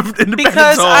out of Independence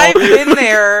Hall. Because I've been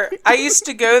there. I used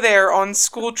to go there on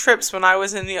school trips when I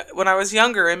was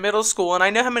younger in middle school. And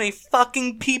I know how many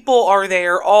fucking people are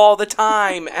there all the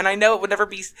time. And I know it would never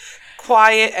be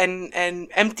quiet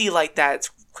and empty like that. It's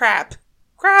crap.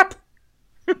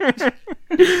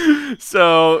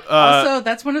 So also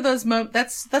that's one of those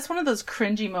that's one of those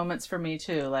cringy moments for me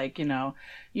too. Like, the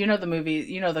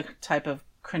movie, the type of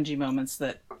cringy moments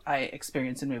that I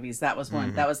experience in movies. That was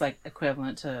one. That was like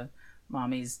equivalent to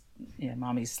mommy's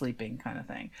sleeping kind of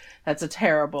thing. That's a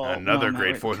terrible another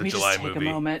great 4th of July movie. Take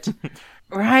a moment.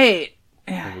 Right.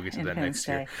 Yeah, we'll get to that next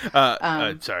year.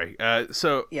 Sorry.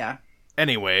 So yeah.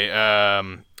 Anyway,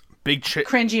 big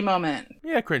cringy moment.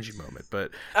 Yeah, cringy moment.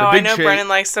 But I know Brennan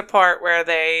likes the part where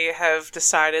they have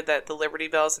decided that the Liberty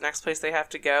Bell is the next place they have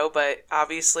to go. But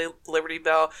obviously, Liberty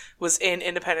Bell was in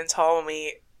Independence Hall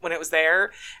when it was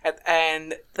there,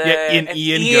 and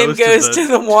Ian goes to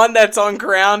the one that's on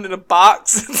ground in a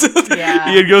box.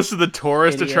 Ian goes to the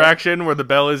tourist attraction where the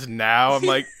bell is now. I'm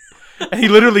like, and he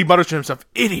literally mutters to himself,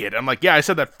 "Idiot!" I'm like, "Yeah, I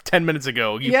said that 10 minutes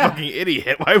ago. You fucking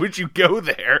idiot! Why would you go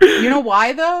there?" You know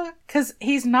why though? Because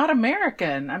he's not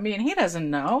American. I mean, he doesn't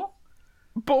know.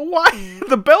 But why?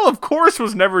 The bell, of course,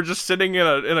 was never just sitting in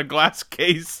a glass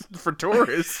case for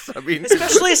tourists. I mean,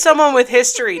 especially someone with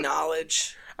history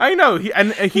knowledge. I know.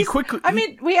 He quickly. I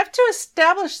mean, we have to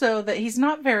establish though that he's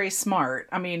not very smart.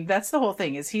 I mean, that's the whole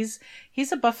thing. Is he's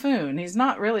a buffoon. He's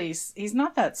not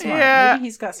that smart. Yeah, maybe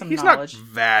he's got some He's knowledge.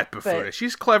 not that buffoonish.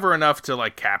 He's clever enough to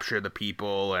like capture the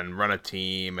people and run a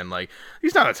team, and like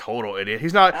he's not a total idiot.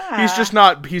 He's not. He's just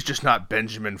not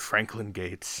Benjamin Franklin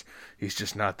Gates. He's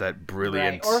just not that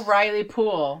brilliant. Right. Or Riley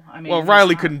Poole. I mean, well,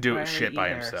 Riley couldn't do shit by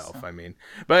himself. So. I mean,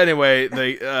 but anyway,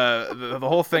 the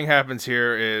whole thing happens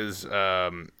here is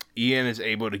Ian is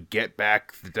able to get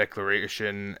back the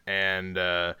Declaration, and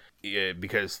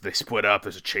because they split up,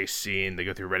 there's a chase scene. They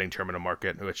go through Reading Terminal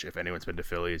Market, which, if anyone's been to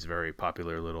Philly, is a very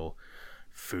popular little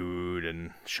food and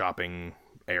shopping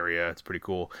area. It's pretty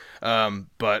cool.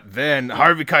 But then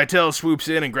Harvey Keitel swoops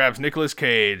in and grabs Nicolas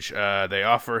Cage. They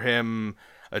offer him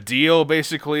a deal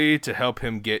basically to help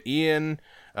him get Ian.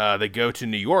 They go to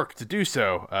New York to do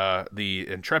so. The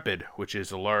Intrepid, which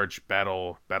is a large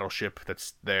battleship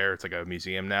that's there. It's like a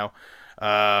museum now.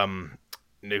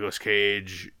 Nicolas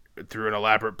Cage, through an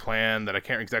elaborate plan that I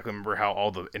can't exactly remember how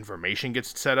all the information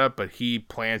gets set up, but he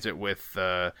plans it with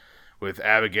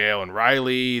Abigail and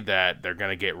Riley that they're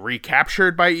going to get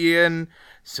recaptured by Ian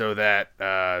so that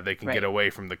they can get away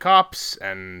from the cops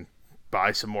and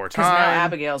buy some more time. Because now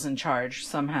Abigail's in charge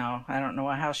somehow. I don't know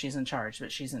how she's in charge,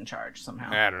 but she's in charge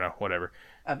somehow. I don't know, whatever.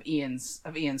 Of Ian's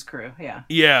crew, yeah.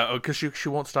 Yeah, because she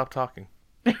won't stop talking.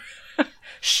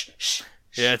 Shh.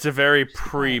 Yeah, it's a very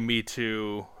pre-Me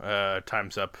Too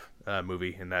Time's Up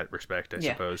movie in that respect, I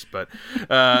suppose. But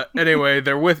anyway,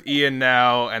 they're with Ian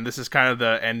now, and this is kind of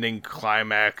the ending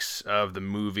climax of the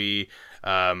movie.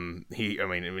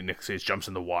 Nick Cage jumps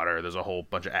in the water. There's a whole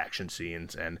bunch of action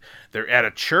scenes, and they're at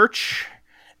a church,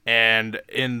 and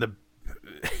in the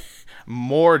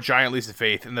more giant leaps of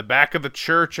faith in the back of the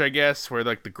church, I guess, where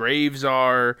like the graves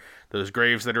are. Those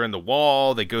graves that are in the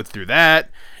wall, they go through that,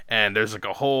 and there's like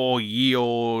a whole ye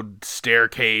old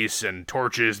staircase and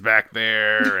torches back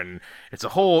there, and it's a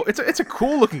cool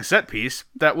looking set piece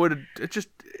that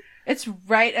it's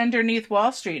right underneath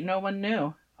Wall Street. No one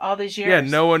knew all these years. Yeah,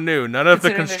 no one knew. None of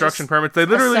the construction permits. They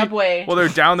literally subway. Well, they're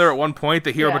down there at one point.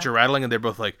 They hear a bunch of rattling, and they're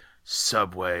both like,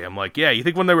 subway. I'm like, yeah, you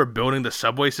think when they were building the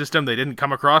subway system, they didn't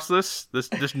come across this?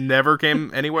 This never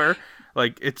came anywhere.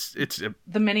 Like, it's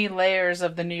the many layers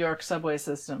of the New York subway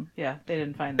system. Yeah, they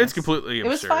didn't find this. It's completely absurd. It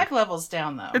was 5 levels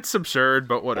down, though. It's absurd,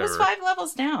 but whatever. It was 5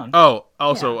 levels down. Oh,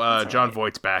 also, John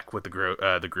Voight's back with the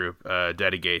group,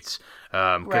 Daddy Gates,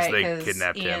 because they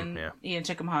kidnapped him. Yeah. Ian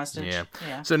took him hostage. Yeah.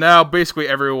 So now, basically,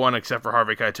 everyone except for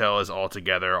Harvey Keitel is all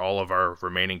together. All of our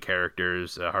remaining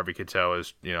characters. Harvey Keitel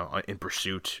is, in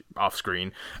pursuit off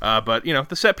screen. But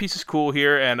the set piece is cool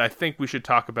here, and I think we should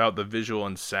talk about the visual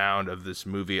and sound of this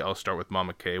movie. I'll start with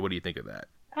Mama Kay. What do you think of that?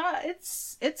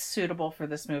 It's suitable for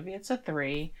this movie. It's a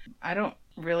 3. I don't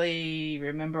really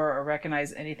remember or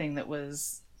recognize anything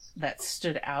that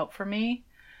stood out for me,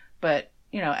 but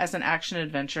as an action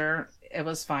adventure, it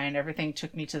was fine. Everything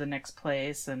took me to the next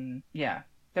place, and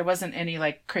there wasn't any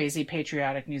like crazy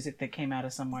patriotic music that came out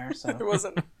of somewhere. So there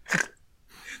wasn't.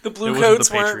 The blue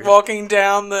coats weren't walking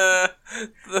down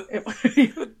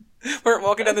weren't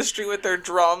walking down the street with their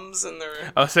drums and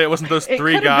their. I'll say it wasn't those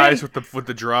 3 guys with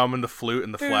the drum and the flute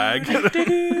and the flag and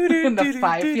the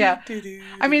fife. Yeah,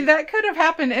 I mean that could have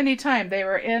happened anytime. They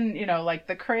were in like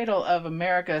the cradle of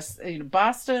America,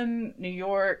 Boston, New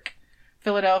York,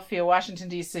 Philadelphia, Washington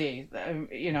D.C.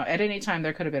 At any time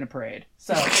there could have been a parade.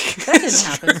 So that didn't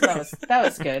happen. So that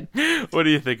was good. What do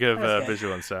you think of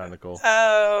visual and sound, Nicole?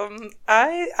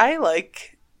 I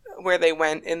like where they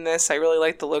went in this. I really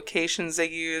like the locations they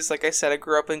use. Like I said, I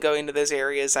grew up in going to those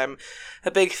areas. I'm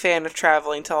a big fan of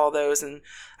traveling to all those, and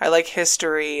I like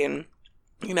history and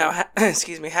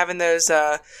having those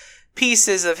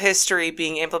pieces of history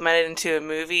being implemented into a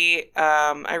movie.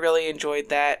 I really enjoyed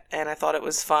that, and I thought it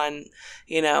was fun.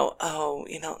 You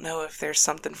don't know if there's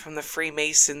something from the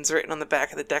Freemasons written on the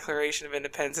back of the Declaration of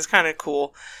Independence. It's kind of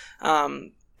cool.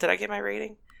 Did I get my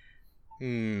rating?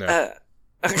 No.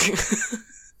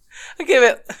 I'll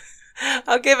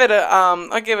give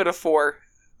it a 4.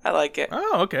 I like it.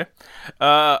 Oh, okay.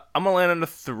 I'm gonna land on a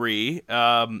 3.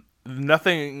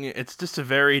 Nothing. It's just a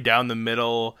very down the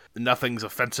middle. Nothing's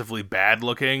offensively bad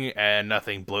looking, and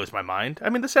nothing blows my mind. I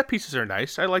mean, the set pieces are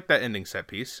nice. I like that ending set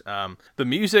piece. The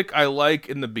music I like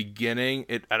in the beginning.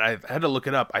 And I had to look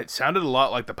it up. It sounded a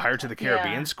lot like the Pirates of the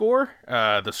Caribbean score.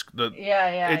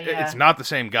 It's not the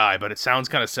same guy, but it sounds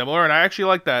kind of similar. And I actually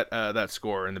like that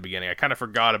score in the beginning. I kind of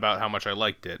forgot about how much I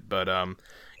liked it, but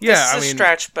this is a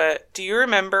stretch. But do you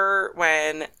remember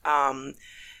when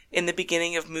in the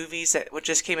beginning of movies that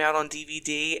just came out on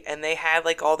DVD, and they had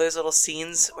like all those little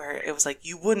scenes where it was like,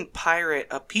 you wouldn't pirate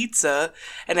a pizza,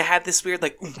 and it had this weird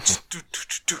like cool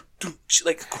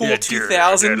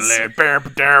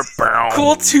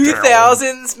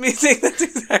 2000s music. That's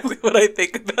exactly what I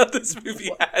think about this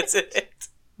movie has in it.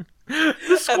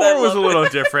 The score was a little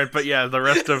different, but yeah, the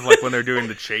rest of like when they're doing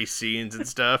the chase scenes and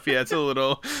stuff, yeah, it's a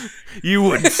little. You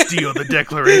wouldn't steal the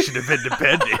Declaration of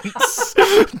Independence.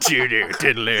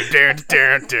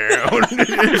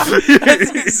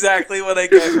 That's exactly what I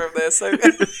get from this.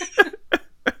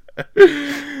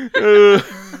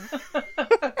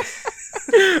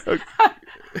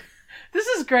 This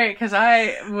is great because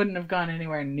I wouldn't have gone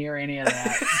anywhere near any of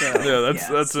that. So,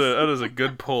 that is a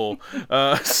good pull.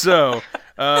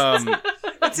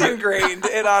 That's ingrained.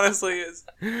 It honestly is.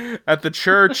 At the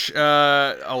church,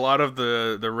 a lot of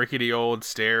the rickety old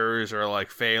stairs are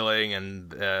like failing,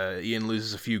 and Ian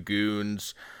loses a few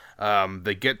goons.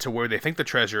 They get to where they think the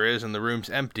treasure is, and the room's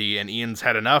empty, and Ian's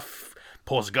had enough.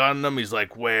 Pulls a gun on them. He's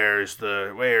like, "Where's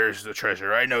the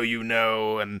treasure? I know you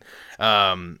know." And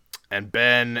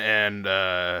Ben and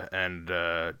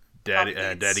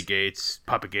Daddy Gates,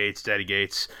 Papa Gates, Daddy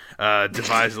Gates,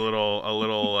 devise a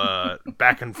little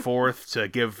back and forth to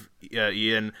give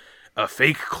Ian a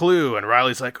fake clue, and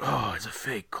Riley's like, "Oh, it's a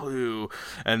fake clue,"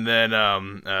 and then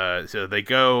so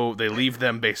they leave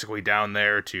them basically down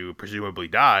there to presumably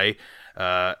die,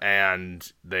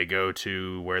 and they go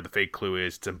to where the fake clue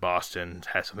is. It's in Boston. It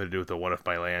has something to do with the one if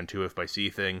by land, two if by sea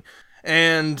thing,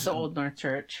 and the Old North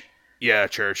Church. Yeah,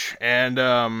 church, and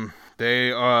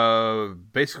they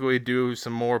basically do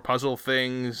some more puzzle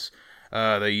things.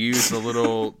 They use the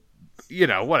little.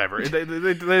 Whatever.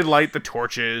 They light the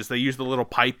torches. They use the little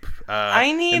pipe.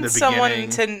 I need someone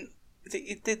to.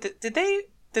 Did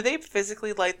they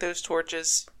physically light those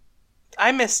torches?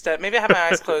 I missed it. Maybe I have my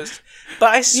eyes closed.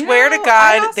 But I swear to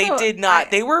God, they did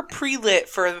not. They were pre-lit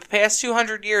for the past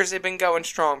 200 years. They've been going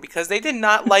strong because they did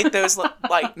not light those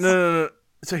lights. No.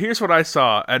 So here's what I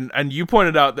saw, and you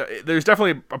pointed out that there's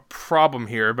definitely a problem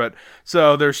here, but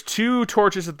so there's two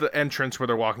torches at the entrance where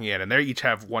they're walking in, and they each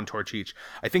have one torch each.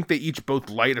 I think they each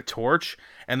both light a torch,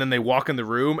 and then they walk in the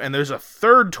room, and there's a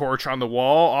third torch on the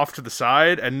wall off to the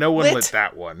side, and no one lit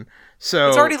that one. So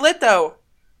it's already lit, though.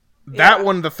 That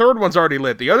one, the third one's already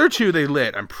lit. The other two they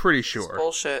lit, I'm pretty sure. It's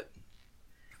bullshit.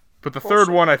 But the third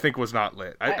one I think was not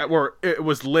lit. Or it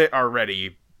was lit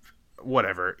already.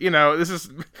 Whatever.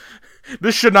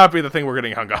 This should not be the thing we're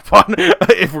getting hung up on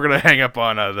if we're going to hang up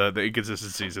on the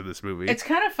inconsistencies of this movie. It's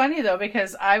kind of funny, though,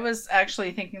 because I was actually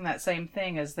thinking that same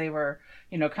thing as they were,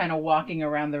 kind of walking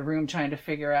around the room trying to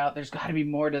figure out there's got to be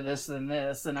more to this than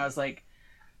this. And I was like,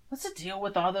 what's the deal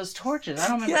with all those torches? I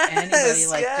don't remember anybody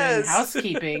doing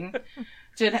housekeeping.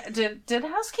 Did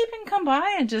housekeeping come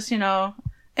by and just,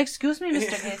 excuse me,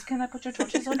 Mr. Gates, can I put your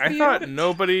torches on for you? I thought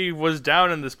nobody was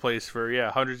down in this place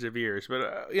for, hundreds of years.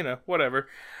 But, whatever.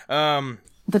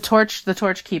 The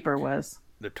torch keeper was.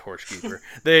 The torch keeper.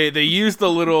 They used the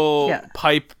little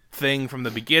pipe thing from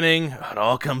the beginning. It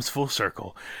all comes full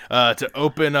circle. To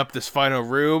open up this final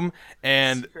room,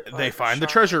 and they find the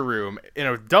treasure room in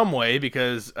a dumb way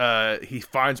because he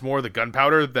finds more of the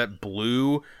gunpowder that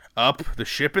blew up the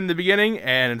ship in the beginning,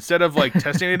 and instead of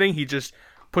testing anything, he just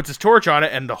puts his torch on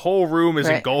it, and the whole room is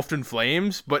engulfed in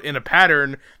flames, but in a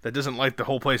pattern that doesn't light the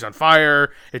whole place on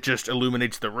fire. It just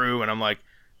illuminates the room, and I'm like,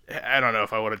 I don't know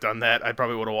if I would have done that. I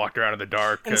probably would have walked around in the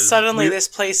dark. And suddenly this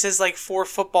place is 4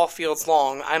 football fields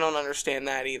long. I don't understand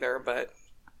that either, but...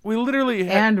 We literally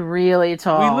had... And really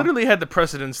tall. We literally had the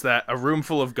precedence that a room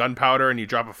full of gunpowder and you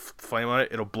drop a flame on it,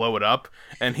 it'll blow it up.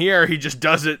 And here, he just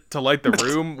does it to light the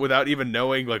room without even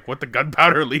knowing, what the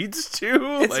gunpowder leads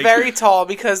to. It's very tall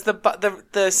because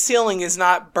the ceiling is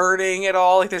not burning at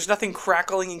all. There's nothing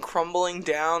crackling and crumbling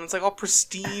down. It's all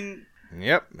pristine.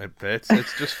 Yep, it's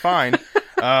just fine.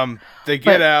 They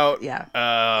get out.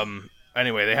 Yeah.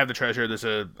 Anyway, they have the treasure. There's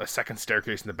a second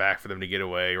staircase in the back for them to get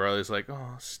away. Riley's like,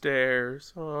 "Oh,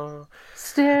 stairs, oh,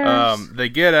 stairs." They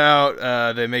get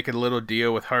out. They make a little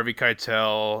deal with Harvey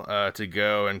Keitel to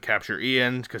go and capture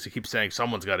Ian because he keeps saying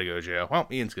someone's got to go to jail. Well,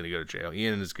 Ian's going to go to jail.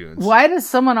 Ian and his goons. Why does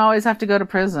someone always have to go to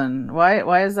prison?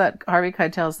 Why is that Harvey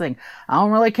Keitel's thing? I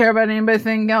don't really care about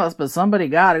anything else, but somebody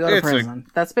got to go to prison.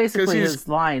 That's basically his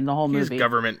line the whole movie. He's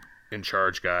government in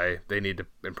charge guy. They need to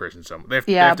imprison someone.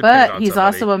 They have to but pin it on he's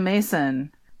somebody. also a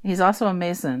Mason. He's also a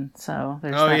Mason, so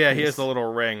there's he has the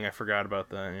little ring. I forgot about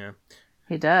that. Yeah,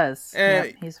 he does.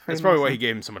 And that's probably why he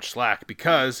gave him so much slack,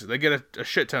 because they get a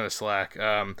shit ton of slack.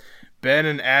 Ben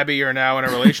and Abby are now in a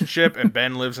relationship, and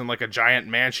Ben lives in a giant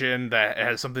mansion that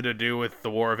has something to do with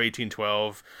the War of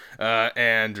 1812.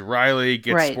 And Riley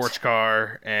gets a sports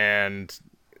car, and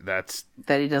that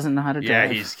he doesn't know how to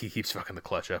drive. Yeah, he keeps fucking the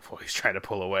clutch up while he's trying to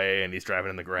pull away, and he's driving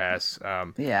in the grass.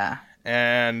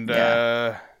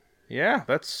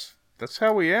 That's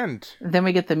how we end. Then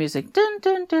we get the music. Dun,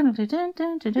 dun, dun, dun, dun,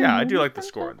 dun, dun, yeah, I do like the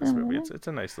score in this movie. It's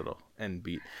a nice little end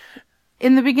beat.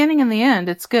 In the beginning and the end,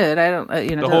 it's good. I don't,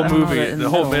 the whole movie, the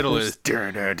whole middle is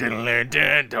dun, dun, dun, dun,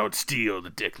 dun, don't steal the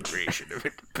Declaration of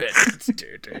Independence.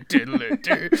 Dun, dun, dun,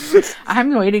 dun, dun.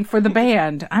 I'm waiting for the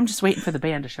band. I'm just waiting for the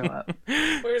band to show up.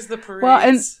 Where's the parades? Well,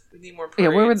 and we need more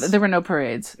parades. Yeah, there were no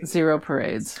parades. 0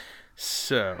 parades.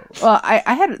 So, well,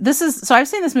 I've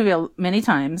seen this movie many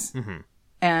times,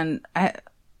 and I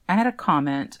had a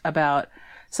comment about.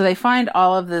 So they find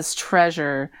all of this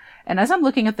treasure, And as I'm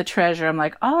looking at the treasure, I'm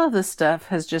like, all of this stuff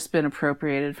has just been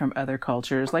appropriated from other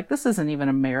cultures. Like, this isn't even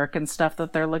American stuff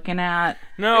that they're looking at.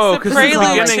 No, because in the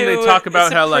beginning they talk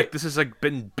about how, like, this has, like,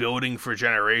 been building for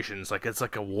generations. Like, it's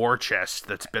like a war chest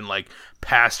that's been, like,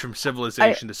 passed from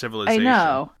civilization to civilization. I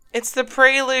know. It's the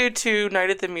prelude to Night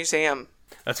at the Museum.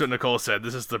 That's what Nicole said.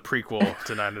 This is the prequel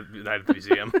to Night at the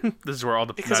Museum. This is where all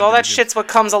the... Because all that shit's what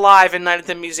comes alive in Night at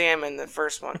the Museum in the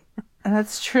first one.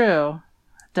 That's true.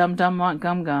 Dum Dum Want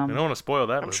Gum Gum. I don't want to spoil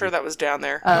that movie. Sure that was down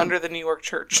there, under the New York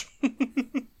Church.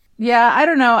 Yeah, I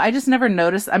don't know. I just never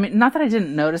noticed. I mean, not that I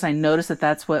didn't notice. I noticed that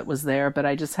that's what was there, but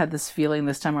I just had this feeling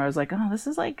this time where I was like, oh, this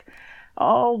is like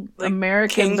all like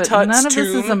American, King but Tut's none of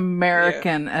this tomb. is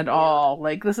American at all.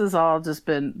 Like, this is all just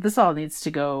been, this all needs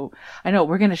to go. I know,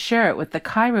 we're going to share it with the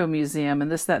Cairo Museum and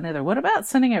this, that, and the other. What about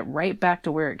sending it right back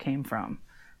to where it came from?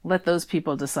 Let those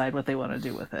people decide what they want to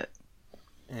do with it.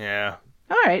 Yeah.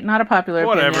 All right, not a popular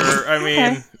Whatever. opinion. I mean,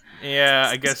 Okay. yeah,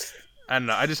 I guess, I don't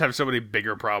know. I just have so many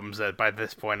bigger problems that by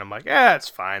this point I'm like, yeah, it's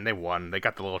fine. They won. They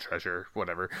got the little treasure.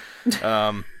 Whatever.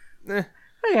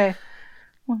 Okay.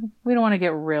 Well, we don't want to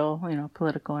get real,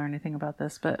 political or anything about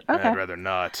this, but okay. I'd rather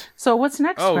not. So what's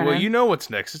next, Oh, Brennan? well, you know what's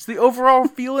next. It's the overall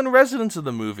feel and resonance of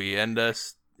the movie. And,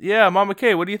 yeah, Mama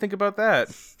K, what do you think about that?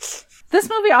 This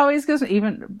movie always gives me,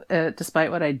 even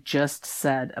despite what I just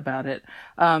said about it,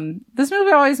 this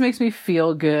movie always makes me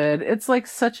feel good. It's like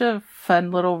such a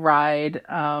fun little ride,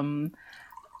 and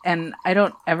I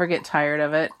don't ever get tired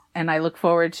of it. And I look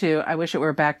forward to, I wish it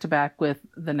were back to back with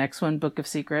the next one, Book of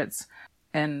Secrets.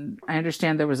 And I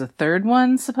understand there was a third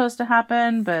one supposed to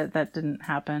happen, but that didn't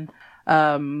happen.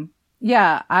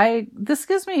 Yeah, this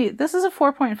is a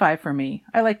 4.5 for me.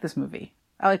 I like this movie.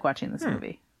 I like watching this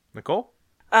movie. Nicole?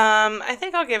 I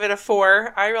think I'll give it a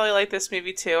 4. I really like this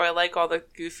movie too. I like all the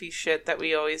goofy shit that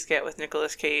we always get with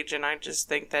Nicolas Cage, and I just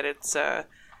think that it's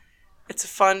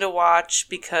fun to watch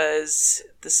because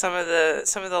some of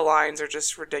the lines are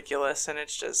just ridiculous, and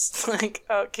it's just like,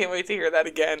 oh, can't wait to hear that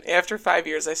again. After 5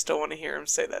 years, I still want to hear him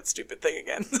say that stupid thing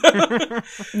again.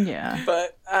 Yeah,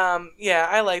 but yeah,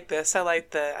 I like this. I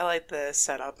like the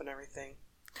setup and everything.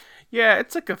 Yeah,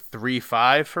 it's like a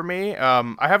 3.5 for me.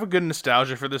 I have a good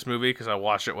nostalgia for this movie because I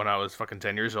watched it when I was fucking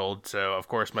 10 years old, so of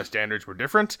course my standards were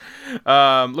different.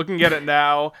 Looking at it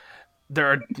now,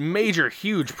 there are major,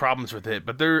 huge problems with it,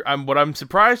 but what I'm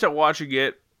surprised at watching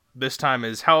it this time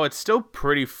is how it's still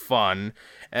pretty fun,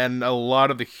 and a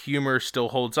lot of the humor still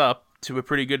holds up to a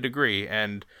pretty good degree,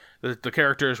 and the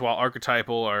characters, while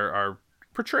archetypal, are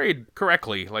portrayed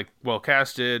correctly, like well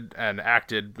casted and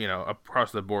acted,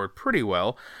 across the board pretty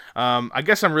well. I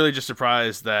guess I'm really just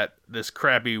surprised that this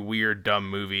crappy, weird, dumb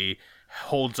movie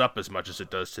holds up as much as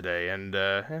it does today, and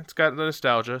it's got the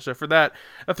nostalgia. So for that,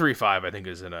 a 3.5 I think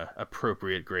is an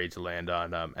appropriate grade to land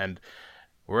on. And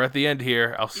we're at the end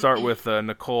here. I'll start with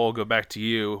Nicole. Go back to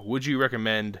you. Would you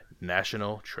recommend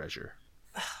National Treasure?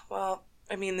 Well,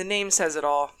 I mean, the name says it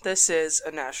all. This is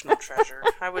a national treasure.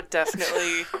 I would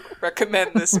definitely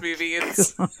recommend this movie.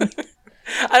 It's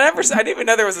I didn't even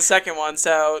know there was a second one.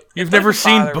 So you've never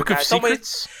seen Book of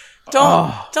Secrets?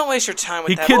 Don't waste your time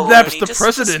with that. He kidnaps the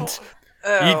president.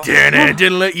 He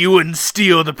didn't let you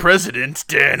unsteal the president.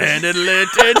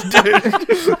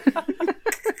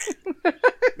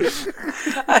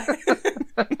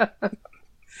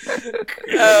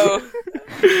 Oh,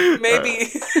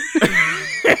 maybe.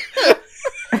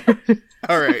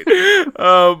 All right.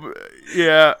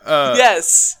 Yeah.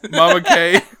 Yes. Mama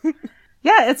K.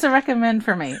 Yeah, it's a recommend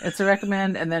for me. It's a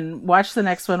recommend, and then watch the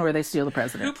next one where they steal the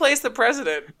president. Who plays the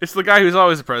president? It's the guy who's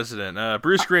always the president,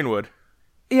 Bruce Greenwood.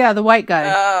 Yeah, the white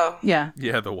guy. Oh. Yeah.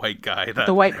 Yeah, the white guy.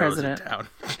 The white president.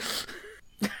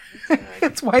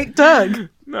 It's White Doug.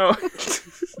 No.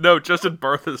 No, Justin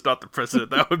Bartha's not the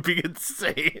president. That would be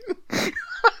insane.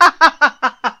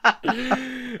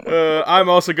 I'm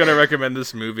also going to recommend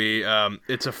this movie.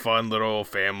 It's a fun little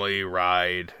family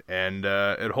ride, and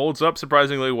it holds up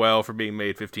surprisingly well for being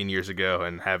made 15 years ago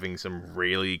and having some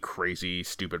really crazy,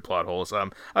 stupid plot holes.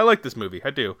 I like this movie.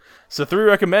 I do. So 3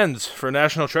 recommends for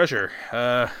National Treasure.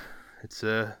 It's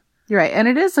You're right, and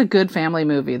it is a good family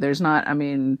movie. There's not,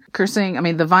 cursing.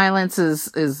 The violence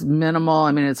is minimal.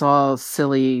 it's all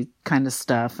silly kind of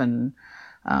stuff, and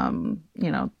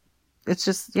it's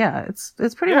just,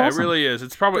 it's pretty awesome. It really is.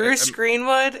 It's probably Bruce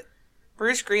Greenwood.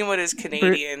 Bruce Greenwood is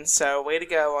Canadian, so way to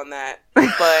go on that.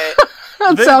 But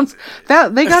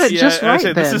they got it just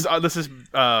right. This is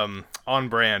on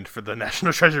brand for the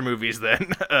National Treasure movies.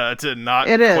 Then to not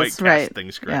quite cast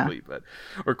things correctly,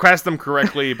 or cast them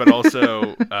correctly, but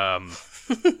also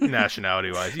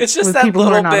nationality wise. It's just that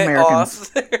little bit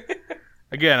off.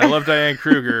 Again, I love Diane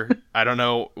Kruger. I don't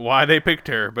know why they picked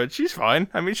her, but she's fine.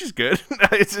 I mean, she's good.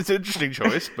 It's an interesting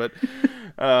choice, but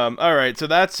all right. So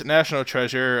that's National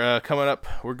Treasure. Coming up,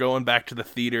 we're going back to the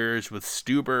theaters with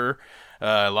Stuber.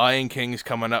 Lion King's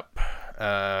coming up.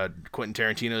 Quentin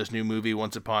Tarantino's new movie,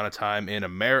 Once Upon a Time in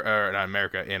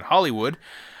in Hollywood.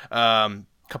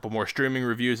 Couple more streaming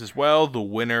reviews as well. The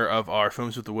winner of our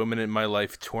Films with the Women in My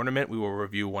Life tournament, we will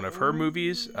review one of her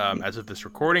movies. As of this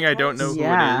recording, I don't know who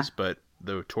it is, but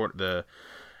the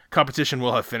competition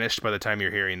will have finished by the time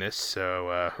you're hearing this.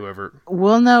 So whoever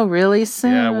we'll know really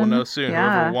soon. Yeah, we'll know soon.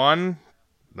 Yeah. Whoever won,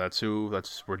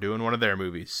 we're doing one of their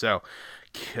movies. So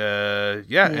in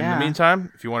the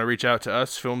meantime, if you want to reach out to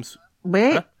us,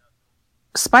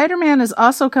 Spider-Man is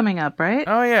also coming up, right?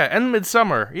 Oh, yeah, and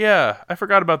Midsommar. Yeah, I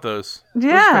forgot about those. Yeah.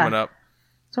 Those are coming up.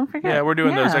 Don't forget. Yeah, we're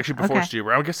doing those actually before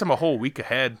Stuber. I guess I'm a whole week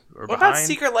ahead or what behind. About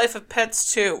Secret Life of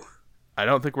Pets 2? I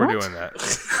don't think we're doing that.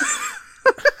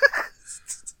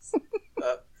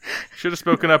 Should have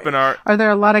spoken up in our... Are there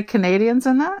a lot of Canadians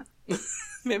in that?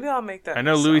 Maybe I'll make that I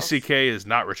know myself. Louis C.K. is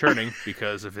not returning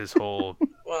because of his whole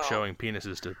showing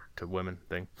penises to women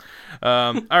thing.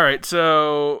 All right,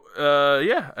 so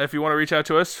if you want to reach out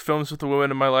to us, Films with the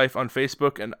Women in My Life on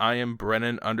Facebook, and I am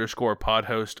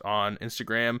Brennan_podhost on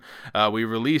Instagram. We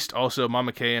released also,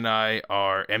 Mama Kay and I,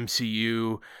 our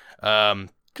MCU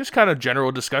just kind of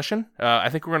general discussion. I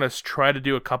think we're going to try to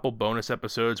do a couple bonus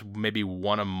episodes, maybe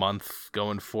one a month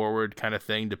going forward kind of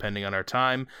thing, depending on our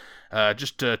time.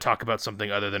 Just to talk about something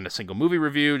other than a single movie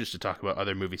review, just to talk about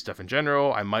other movie stuff in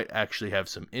general. I might actually have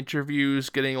some interviews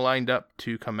getting lined up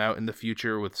to come out in the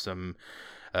future with some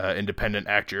independent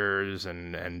actors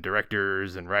and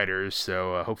directors and writers.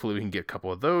 So hopefully we can get a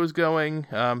couple of those going.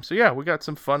 We got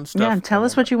some fun stuff. Yeah, and tell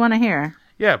us what you want to hear.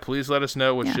 Yeah, please let us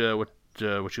know what you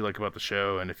like about the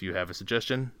show, and if you have a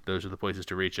suggestion, those are the places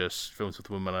to reach us. Films with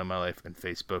Women in My Life on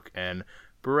Facebook, and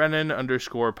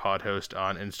Brennan_podhost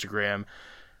on Instagram.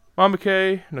 Mama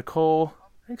Kay, Nicole,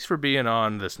 thanks for being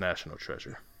on this National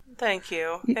Treasure. Thank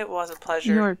you. It was a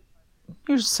pleasure.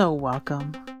 You're so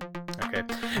welcome. Okay.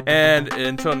 And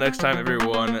until next time,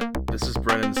 everyone, this is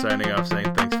Brennan signing off,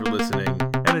 saying thanks for listening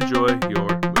and enjoy your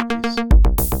movies.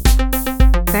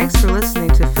 Thanks for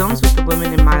listening to Films with the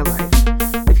Women in My Life.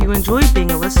 If you enjoyed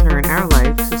being a listener in our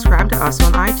life, subscribe to us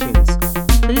on iTunes.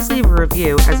 Please leave a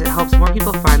review as it helps more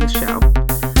people find the show.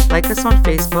 Like us on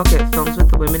Facebook at Films with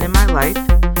the Women in My Life.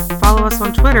 Follow us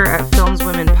on Twitter at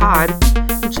FilmsWomenPod.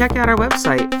 And check out our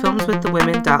website,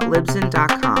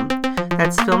 filmswiththewomen.libsyn.com.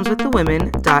 That's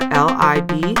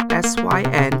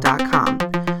filmswiththewomen.libsyn.com.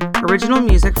 Original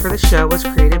music for the show was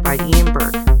created by Ian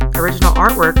Burke. Original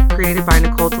artwork created by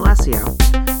Nicole D'Alessio.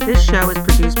 This show is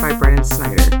produced by Brennan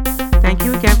Snyder. Thank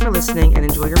you again for listening and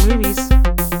enjoy your movies.